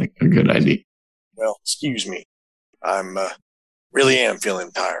 Sounds like a good idea. Well, excuse me. I'm really am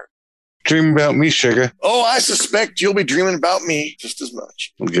feeling tired. Dream about me, sugar. Oh, I suspect you'll be dreaming about me just as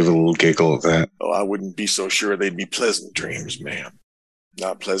much. We'll give a little giggle at that. Oh, I wouldn't be so sure they'd be pleasant dreams, ma'am.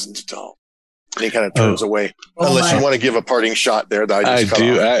 Not pleasant at all. And he kind of turns away. Oh, Unless my. you want to give a parting shot there that I I just cut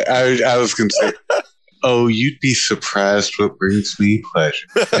do. off. I was going to say, oh, you'd be surprised what brings me pleasure.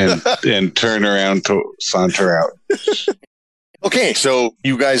 And turn around to saunter out. Okay, so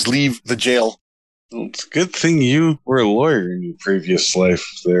you guys leave the jail. Well, it's a good thing you were a lawyer in your previous life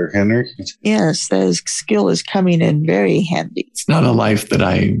there, Henry. Yes, that skill is coming in very handy. It's not a life that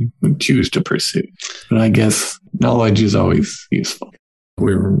I would choose to pursue, but I guess knowledge is always useful.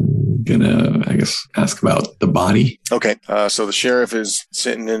 We're gonna, I guess, ask about the body. Okay, so the sheriff is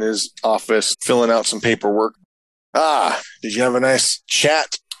sitting in his office filling out some paperwork. Did you have a nice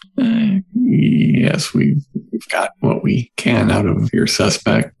chat? Yes, we've got what we can out of your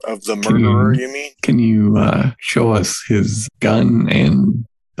suspect. Of the murderer, you mean? Can you show us his gun and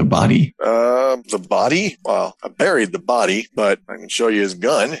the body? The body? Well, I buried the body, but I can show you his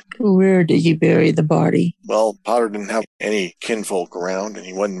gun. Where did you bury the body? Well, Potter didn't have any kinfolk around, and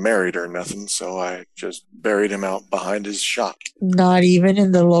he wasn't married or nothing, so I just buried him out behind his shop. Not even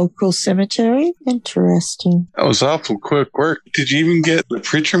in the local cemetery? Interesting. That was awful quick work. Did you even get the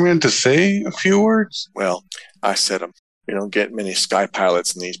preacher man to say a few words? Well, I said him. We don't get many sky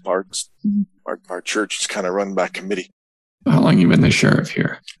pilots in these parts. Our church is kind of run by committee. How long you been the sheriff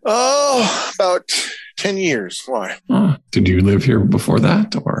here? Oh, about 10 years. Why? Did you live here before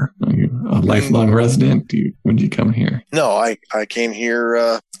that, or are you a lifelong resident? When did you come here? No, I came here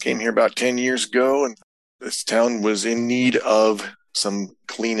about 10 years ago, and this town was in need of some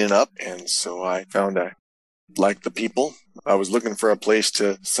cleaning up, and so I found I liked the people. I was looking for a place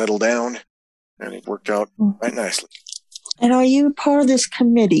to settle down, and it worked out quite nicely. And are you part of this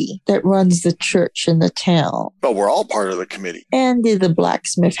committee that runs the church in the town? But we're all part of the committee. And did the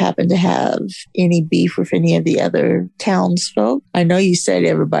blacksmith happen to have any beef with any of the other townsfolk? I know you said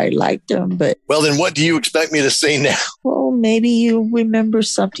everybody liked him, but... Well, then what do you expect me to say now? Well, maybe you remember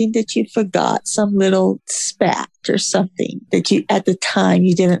something that you forgot, some little spat or something that you, at the time,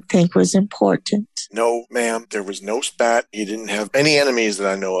 you didn't think was important. No, ma'am, there was no spat. He didn't have any enemies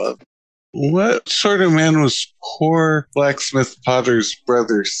that I know of. What sort of man was poor blacksmith Potter's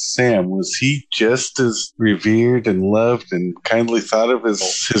brother Sam? Was he just as revered and loved and kindly thought of as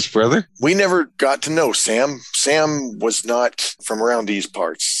his brother? We never got to know Sam. Sam was not from around these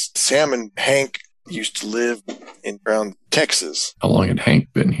parts. Sam and Hank used to live around Texas. How long had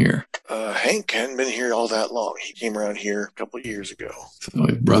Hank been here? Hank hadn't been here all that long. He came around here a couple of years ago. So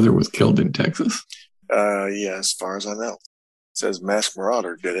his brother was killed in Texas? Yeah, as far as I know. It says Masked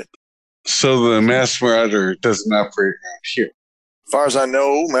Marauder did it. So the Masked Marauder doesn't operate around here. As far as I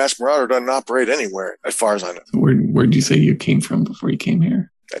know, Masked Marauder doesn't operate anywhere, as far as I know. So where'd you say you came from before you came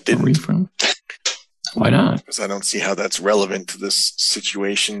here? I Where were you didn't, from? Why not? because I don't see how that's relevant to this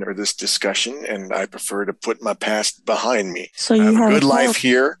situation or this discussion, and I prefer to put my past behind me. So I you have a have good life help.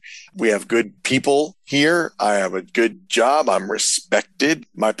 here. We have good people here. I have a good job. I'm respected.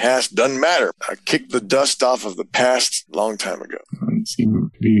 My past doesn't matter. I kicked the dust off of the past a long time ago. You seem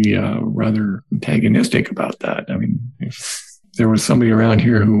to be rather antagonistic about that. I mean, if there was somebody around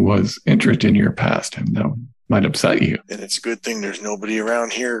here who was interested in your past, and that might upset you. And it's a good thing there's nobody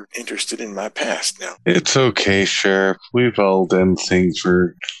around here interested in my past now. It's okay, Sheriff. We've all done things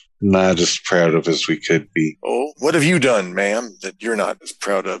we're not as proud of as we could be. Oh, what have you done, ma'am, that you're not as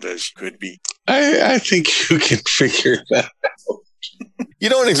proud of as you could be? I think you can figure that out. You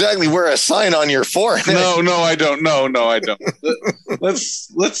don't exactly wear a sign on your forehead. No, I don't. No, I don't.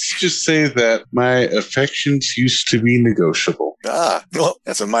 Let's just say that my affections used to be negotiable. Well,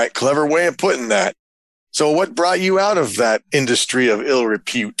 that's a mighty clever way of putting that. So what brought you out of that industry of ill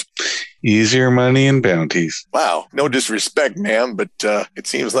repute? Easier money and bounties. Wow, no disrespect, ma'am, but it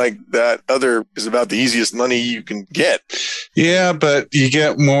seems like that other is about the easiest money you can get. Yeah, but you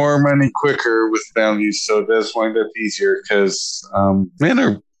get more money quicker with bounties, so it does wind up easier because men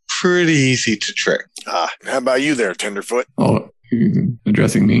are pretty easy to trick. How about you there, Tenderfoot? Oh, you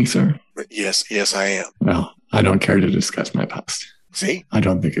addressing me, sir? Yes, I am. Well, I don't care to discuss my past. See? I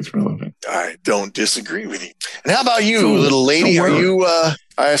don't think it's relevant. I don't disagree with you. And how about you, So- little lady? so Are where- you,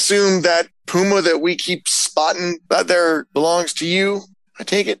 I assume that puma that we keep spotting out there belongs to you? I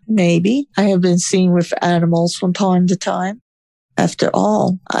take it. Maybe. I have been seen with animals from time to time. After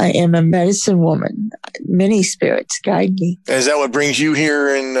all, I am a medicine woman. Many spirits guide me. Is that what brings you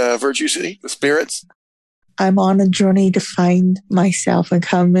here in Virtue City? The spirits? I'm on a journey to find myself and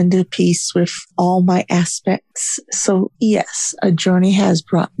come into peace with all my aspects. So yes, a journey has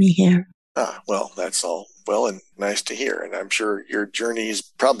brought me here. Well, that's all well and nice to hear. And I'm sure your journey's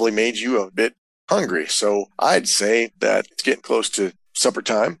probably made you a bit hungry. So I'd say that it's getting close to supper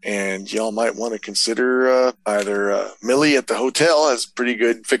time, and y'all might want to consider either Millie at the hotel has pretty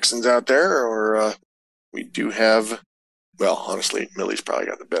good fixings out there, or we do have, well, honestly, Millie's probably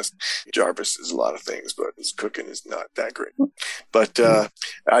got the best. Jarvis is a lot of things, but his cooking is not that great. But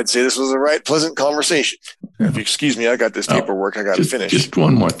I'd say this was a right pleasant conversation. If you excuse me, I got this paperwork I got to finish. Just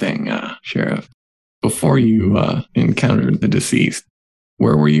one more thing, Sheriff. Before you encountered the deceased,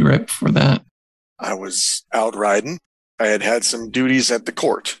 where were you right before that? I was out riding. I had some duties at the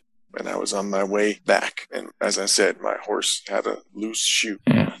court, and I was on my way back. And as I said, my horse had a loose shoe.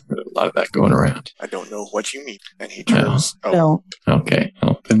 Yeah, there's a lot of that going around. I don't know what you mean. And he turns. No. Okay.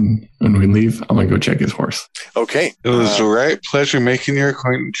 Well, then when we leave, I'm going to go check his horse. Okay. It was a right pleasure making your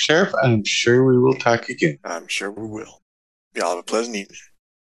acquaintance, Sheriff. I'm sure we will talk again. I'm sure we will. Y'all have a pleasant evening.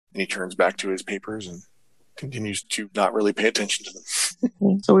 And he turns back to his papers and continues to not really pay attention to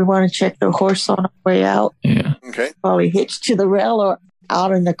them. So we want to check the horse on our way out. Yeah. Okay. Probably hitched to the rail or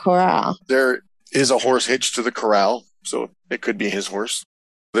out in the corral. There is a horse hitched to the corral, so it could be his horse.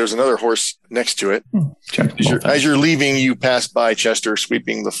 There's another horse next to it. Check As you're leaving, you pass by Chester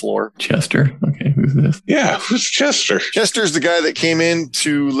sweeping the floor. Chester. Okay, who's this? Yeah, who's Chester? Chester's the guy that came in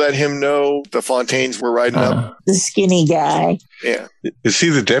to let him know the Fontaines were riding up. The skinny guy. Yeah. Is he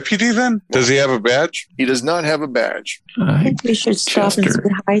the deputy then? Does he have a badge? He does not have a badge. I think we should stop and Chester.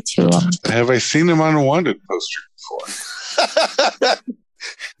 say hi to him. Have I seen him on a wanted poster before?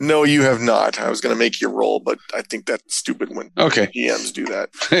 No, you have not. I was going to make you roll, but I think that's stupid when Okay. GMs do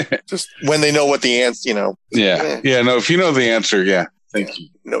that. Just when they know what the answer, Yeah. Yeah, no, if you know the answer, yeah. Thank you.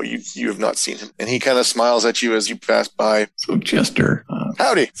 No, you have not seen him. And he kind of smiles at you as you pass by. So Chester.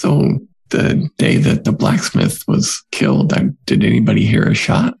 Howdy. So the day that the blacksmith was killed, did anybody hear a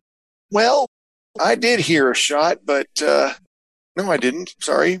shot? Well, I did hear a shot, but no, I didn't.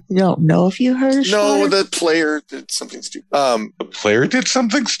 Sorry. You don't know if you heard a No, shot? the player did something stupid. The player did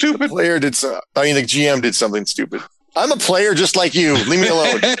something The stupid? player did the GM did something stupid. I'm a player just like you. Leave me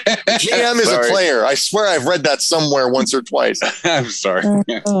alone. GM is a player. I swear I've read that somewhere once or twice. I'm sorry.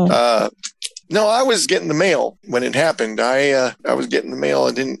 No, I was getting the mail when it happened. I was getting the mail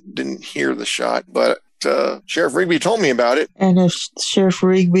and didn't hear the shot, but Sheriff Rigby told me about it. And if Sheriff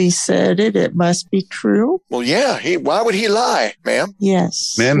Rigby said it, it must be true? Well, yeah. Why would he lie, ma'am?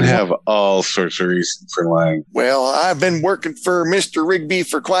 Yes. Men have all sorts of reasons for lying. Well, I've been working for Mr. Rigby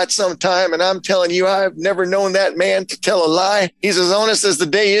for quite some time, and I'm telling you, I've never known that man to tell a lie. He's as honest as the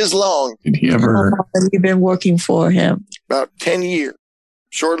day is long. Did he How ever? long have you been working for him? About 10 years.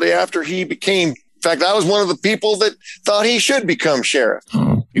 Shortly after he became, in fact, I was one of the people that thought he should become sheriff.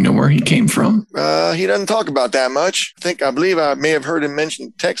 Oh, you know where he came from? He doesn't talk about that much. I believe I may have heard him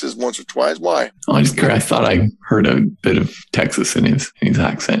mention Texas once or twice. Why? Oh, I thought I heard a bit of Texas in his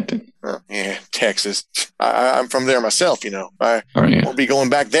accent. Yeah, Texas. I'm from there myself, I Oh, yeah. won't be going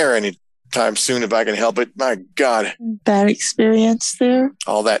back there anytime soon if I can help it. My God, Bad experience there?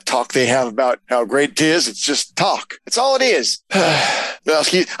 all that talk they have about how great it is, it's just talk. It's all it is. Well,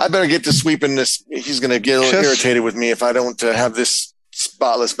 I better get to sweeping this. He's going to get a little irritated with me if I don't have this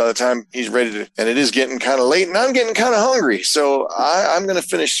spotless by the time he's ready to. And it is getting kind of late, and I'm getting kind of hungry. So I'm going to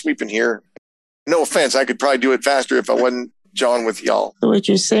finish sweeping here. No offense, I could probably do it faster if I wasn't John with y'all. So what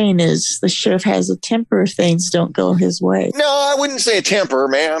you're saying is the sheriff has a temper if things don't go his way. No, I wouldn't say a temper,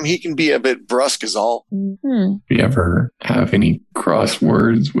 ma'am. He can be a bit brusque is all. Mm-hmm. Do you ever have any cross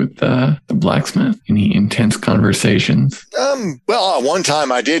words with the blacksmith? Any intense conversations? Well, one time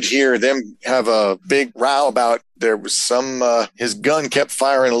I did hear them have a big row about there was some, his gun kept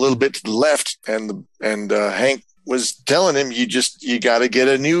firing a little bit to the left, and Hank was telling him, you got to get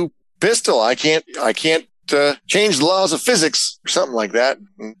a new pistol. I can't change the laws of physics or something like that.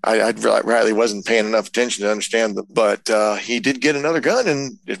 I really wasn't paying enough attention to understand but he did get another gun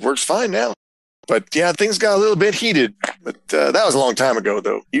and it works fine now. But yeah, things got a little bit heated, but that was a long time ago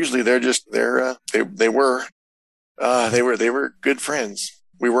though. Usually they were good friends.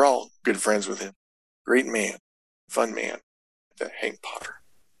 We were all good friends with him. Great man, fun man, that Hank Potter.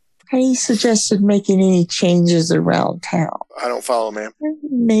 He suggested making any changes around town. I don't follow, ma'am.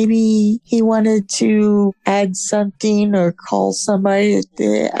 Maybe he wanted to add something or call somebody that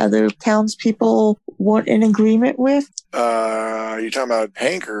the other townspeople weren't in agreement with. Are you talking about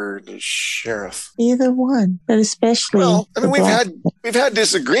Hank or the sheriff? Either one, but especially. Well, I mean, the we've had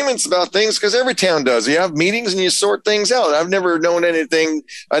disagreements about things because every town does. You have meetings and you sort things out. I've never known anything.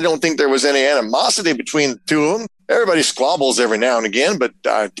 I don't think there was any animosity between the two of them. Everybody squabbles every now and again, but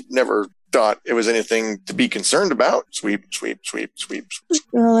I never thought it was anything to be concerned about. Sweep.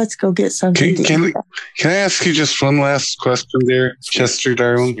 Well, let's go get something to Can eat. I ask you just one last question there, Chester,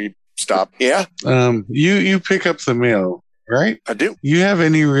 darling? Sweep. Stop. Yeah. You pick up the mail right? I do. You have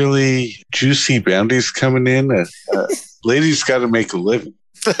any really juicy bounties coming in? Ladies got to make a living.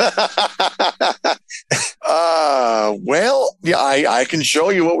 Well, yeah, I can show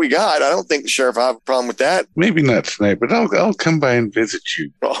you what we got. I don't think the sheriff will have a problem with that. Maybe not tonight, but I'll come by and visit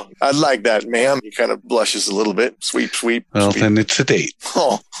you. Oh, I'd like that, ma'am. He kind of blushes a little bit. Sweep. Well, then it's a date.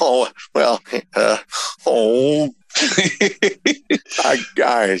 Well,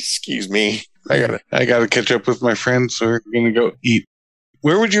 excuse me. I gotta catch up with my friends, so we're gonna go eat.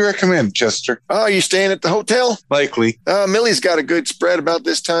 Where would you recommend, Chester? Oh, you staying at the hotel? Likely. Millie's got a good spread about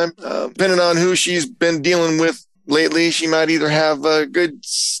this time. Depending on who she's been dealing with lately, she might either have a good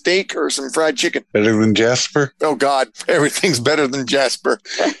steak or some fried chicken. Better than Jasper? Oh, God. Everything's better than Jasper.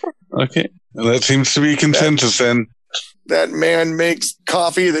 Okay. Well, that seems to be consensus then. That man makes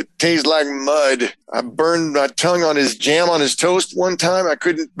coffee that tastes like mud. I burned my tongue on his jam on his toast one time. I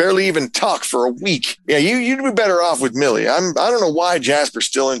couldn't barely even talk for a week. Yeah, you'd be better off with Millie. I don't know why Jasper's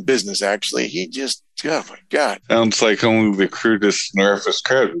still in business, actually. He just, oh my God. Sounds like only the crudest and roughest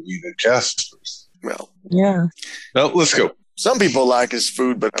crowd would be the Jaspers. Well, Yeah. Well, let's go. some people like his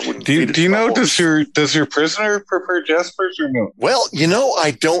food, but I wouldn't feed it Do you to my know, horse. does your prisoner prefer Jaspers or no? Well,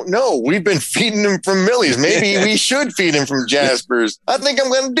 I don't know. We've been feeding him from Millie's. Maybe we should feed him from Jasper's. I think I'm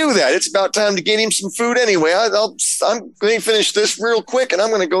going to do that. It's about time to get him some food anyway. I'm going to finish this real quick, and I'm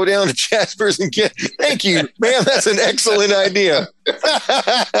going to go down to Jasper's and get. Thank you, man. That's an excellent idea.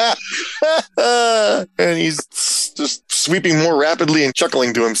 And he's just sweeping more rapidly and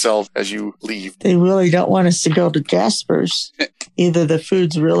chuckling to himself as you leave. They really don't want us to go to Jasper's. Either the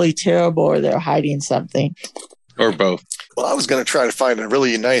food's really terrible or they're hiding something. Or both. Well, I was going to try to find a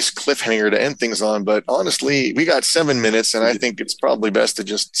really nice cliffhanger to end things on, but honestly, we got 7 minutes, and I think it's probably best to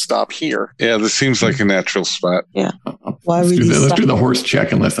just stop here. Yeah, this seems like a natural spot. Yeah. Why Let's would you do the stop? horse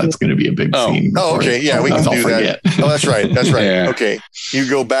check unless that's going to be a big scene. Oh, okay. Yeah, we can I'll do forget. that. Oh, that's right. That's right. Yeah. Okay. You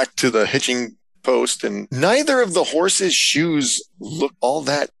go back to the hitching post, and neither of the horses' shoes look all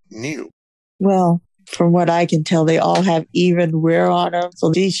that new. Well, from what I can tell, they all have even wear on them.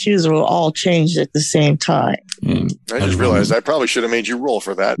 So these shoes were all changed at the same time. And, I just realized I probably should have made you roll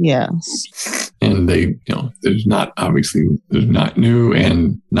for that. Yes. and they, there's not new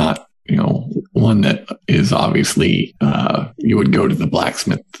and not, one that is obviously, you would go to the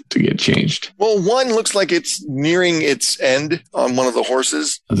blacksmith to get changed. Well, one looks like it's nearing its end on one of the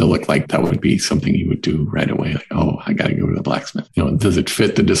horses. Does it look like that would be something you would do right away? Like, oh, I got to go to the blacksmith. Does it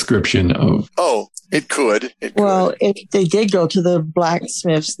fit the description of? Oh, it could. Well, if they did go to the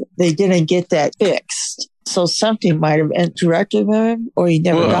blacksmiths, they didn't get that fixed. So something might have interrupted him, or he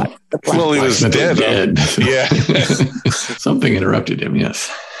never got the blacksmith. Well, he was Blacksmith dead. Yeah. Yeah. Something interrupted him.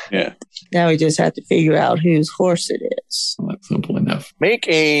 Yes. Yeah. Now we just have to figure out whose horse it is. Well, that's simple enough. Make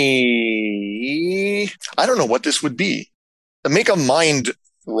I don't know what this would be. Make a mind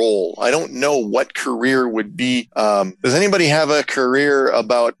roll. I don't know what career would be. Does anybody have a career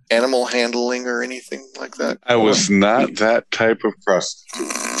about animal handling or anything like that? I was not that type of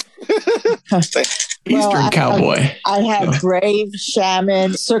prostitute. Eastern cowboy. I have brave,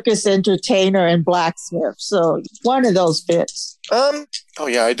 shaman, circus entertainer, and blacksmith. So one of those fits Oh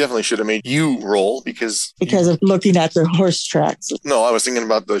yeah, I definitely should have made you roll because of looking at the horse tracks. no, I was thinking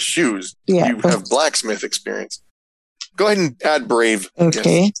about the shoes. Yeah. You have blacksmith experience. Go ahead and add brave.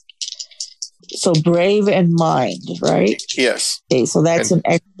 Okay. So brave and mind, right? Yes. Okay, so that's an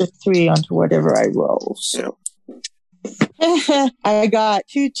extra 3 onto whatever I roll. So. I got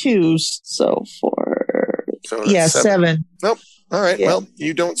 2 2s, so 4. So that's 7. All right. Yeah. Well,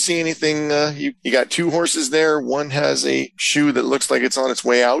 you don't see anything. You got 2 horses there. One has a shoe that looks like it's on its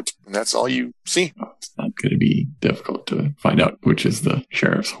way out, and that's all you see. It's not going to be difficult to find out which is the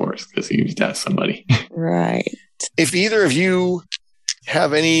sheriff's horse because he used to ask somebody. Right. If either of you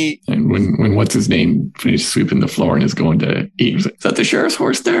have any, And when what's his name finished sweeping the floor and is going to eat, he's like, is that the sheriff's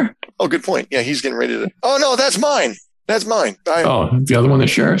horse there? oh, good point. Yeah, he's getting ready to. Oh no, that's mine. That's mine. Oh, the other one, the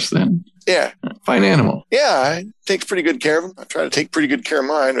sheriff's then? Yeah, Fine animal. I take pretty good care of him. I try to take pretty good care of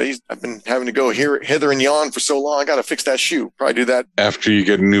mine. But I've been having to go hither and yon for so long. I got to fix that shoe. Probably do that After you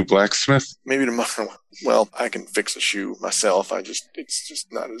get a new blacksmith? maybe tomorrow. Well, I can fix a shoe myself. It's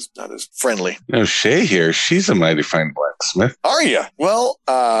just not as friendly. No, Shay here. She's a mighty fine blacksmith. Are you? Well,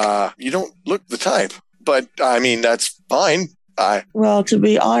 you don't look the type, but I mean, that's fine. Well, to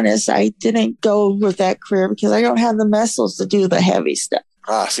be honest, I didn't go with that career because I don't have the muscles to do the heavy stuff.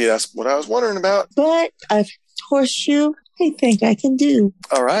 See, that's what I was wondering about. But a horseshoe, I think I can do.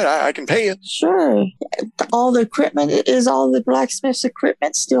 All right, I can pay you. Sure. All the equipment, is all the blacksmith's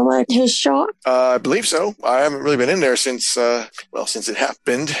equipment still at his shop? I believe so. I haven't really been in there since it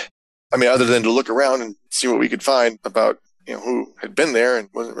happened. I mean, other than to look around and see what we could find about who had been there and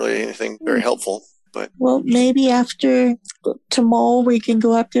wasn't really anything very helpful. But well, maybe after tomorrow we can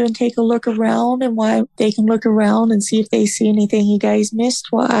go up there and take a look around, and while they can look around and see if they see anything you guys missed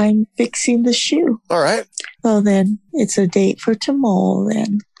while I'm fixing the shoe. All right. Well, then it's a date for tomorrow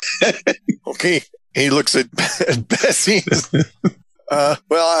then. Okay. He looks at Bessie. Well,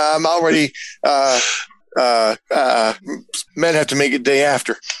 I'm already, men have to make it day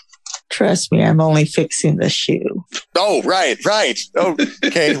after. Trust me, I'm only fixing the shoe. Oh, right. Oh,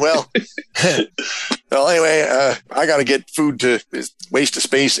 okay, well. Well, anyway, I got to get food to waste of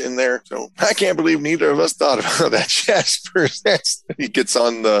space in there. So I can't believe neither of us thought about that, Jasper. He gets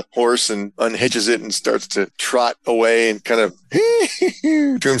on the horse and unhitches it and starts to trot away and kind of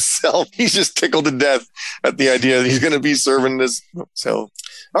to himself. He's just tickled to death at the idea that he's going to be serving this. So,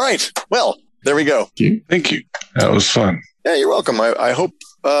 all right. Well, there we go. Thank you. That was fun. Yeah, you're welcome. I hope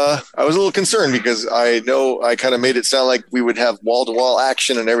I was a little concerned because I know I kind of made it sound like we would have wall-to-wall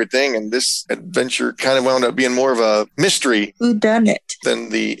action and everything, and this adventure kind of wound up being more of a mystery whodunit than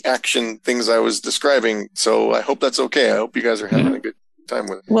the action things I was describing. So I hope that's okay. I hope you guys are having a good time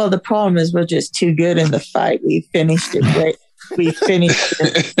with it. Well, the problem is we're just too good in the fight. We finished it great. We finished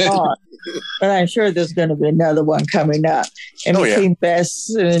it hard. But I'm sure there's going to be another one coming up. And between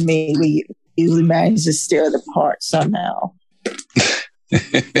Bess and me, we usually manage to steer the part somehow.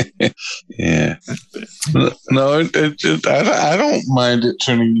 Yeah. No, I don't mind it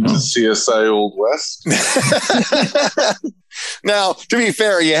turning into CSI Old West. Now, to be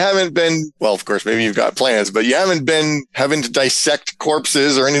fair, you haven't been, well, of course, maybe you've got plans, but you haven't been having to dissect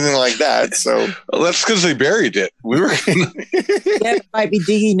corpses or anything like that. So well, that's because they buried it. We were They might be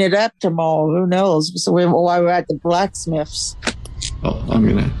digging it up tomorrow. Who knows? So while we're at the blacksmiths. Well, I'm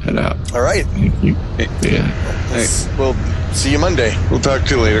going to head out. All right. Thank you. Yeah. Thanks. We'll see you Monday. We'll talk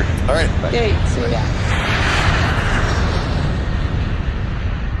to you later. All right. Bye. Okay, see ya.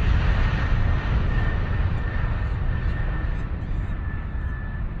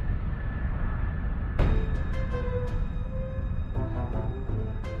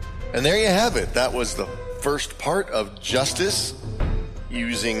 And there you have it. That was the first part of Justice,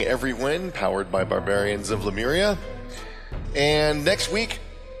 using Every Wind, powered by Barbarians of Lemuria. And next week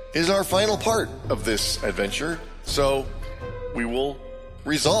is our final part of this adventure, so we will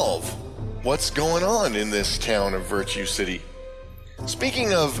resolve what's going on in this town of Virtue City.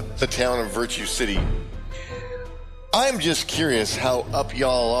 Speaking of the town of Virtue City, I'm just curious how up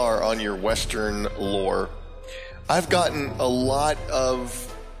y'all are on your Western lore. I've gotten a lot of,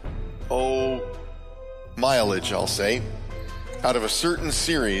 mileage, I'll say, out of a certain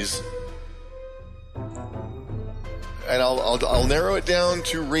series. And I'll narrow it down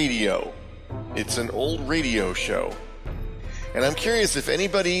to radio. It's an old radio show. And I'm curious if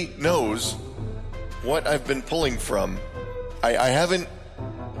anybody knows what I've been pulling from. I haven't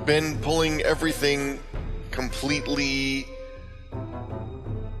been pulling everything completely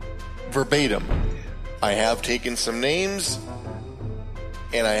verbatim. I have taken some names,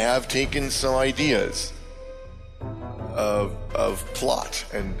 and I have taken some ideas of plot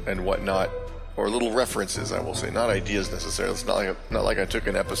and whatnot. Or little references, I will say. Not ideas necessarily. It's not like I took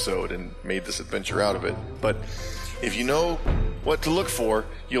an episode and made this adventure out of it. But if you know what to look for,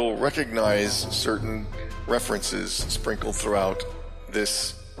 you'll recognize certain references sprinkled throughout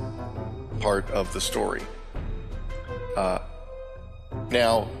this part of the story.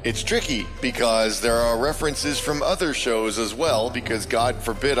 Now, it's tricky because there are references from other shows as well, because God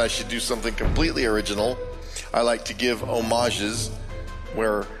forbid I should do something completely original. I like to give homages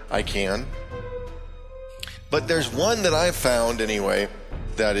where I can. But there's one that I've found, anyway,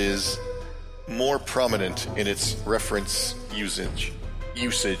 that is more prominent in its reference usage.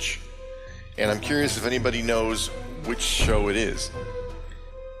 And I'm curious if anybody knows which show it is.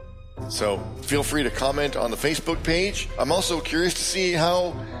 So feel free to comment on the Facebook page. I'm also curious to see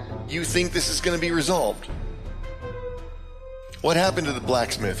how you think this is going to be resolved. What happened to the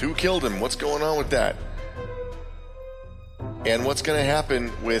blacksmith? Who killed him? What's going on with that? And what's going to happen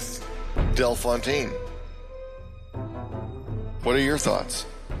with Del Fontaine? What are your thoughts?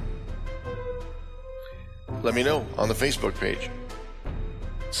 Let me know on the Facebook page.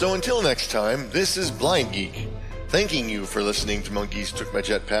 So until next time, this is Blind Geek, thanking you for listening to Monkeys Took My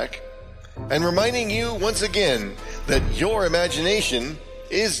Jetpack, and reminding you once again that your imagination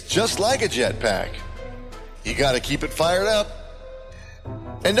is just like a jetpack. You gotta keep it fired up.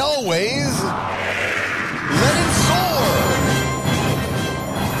 And always, let it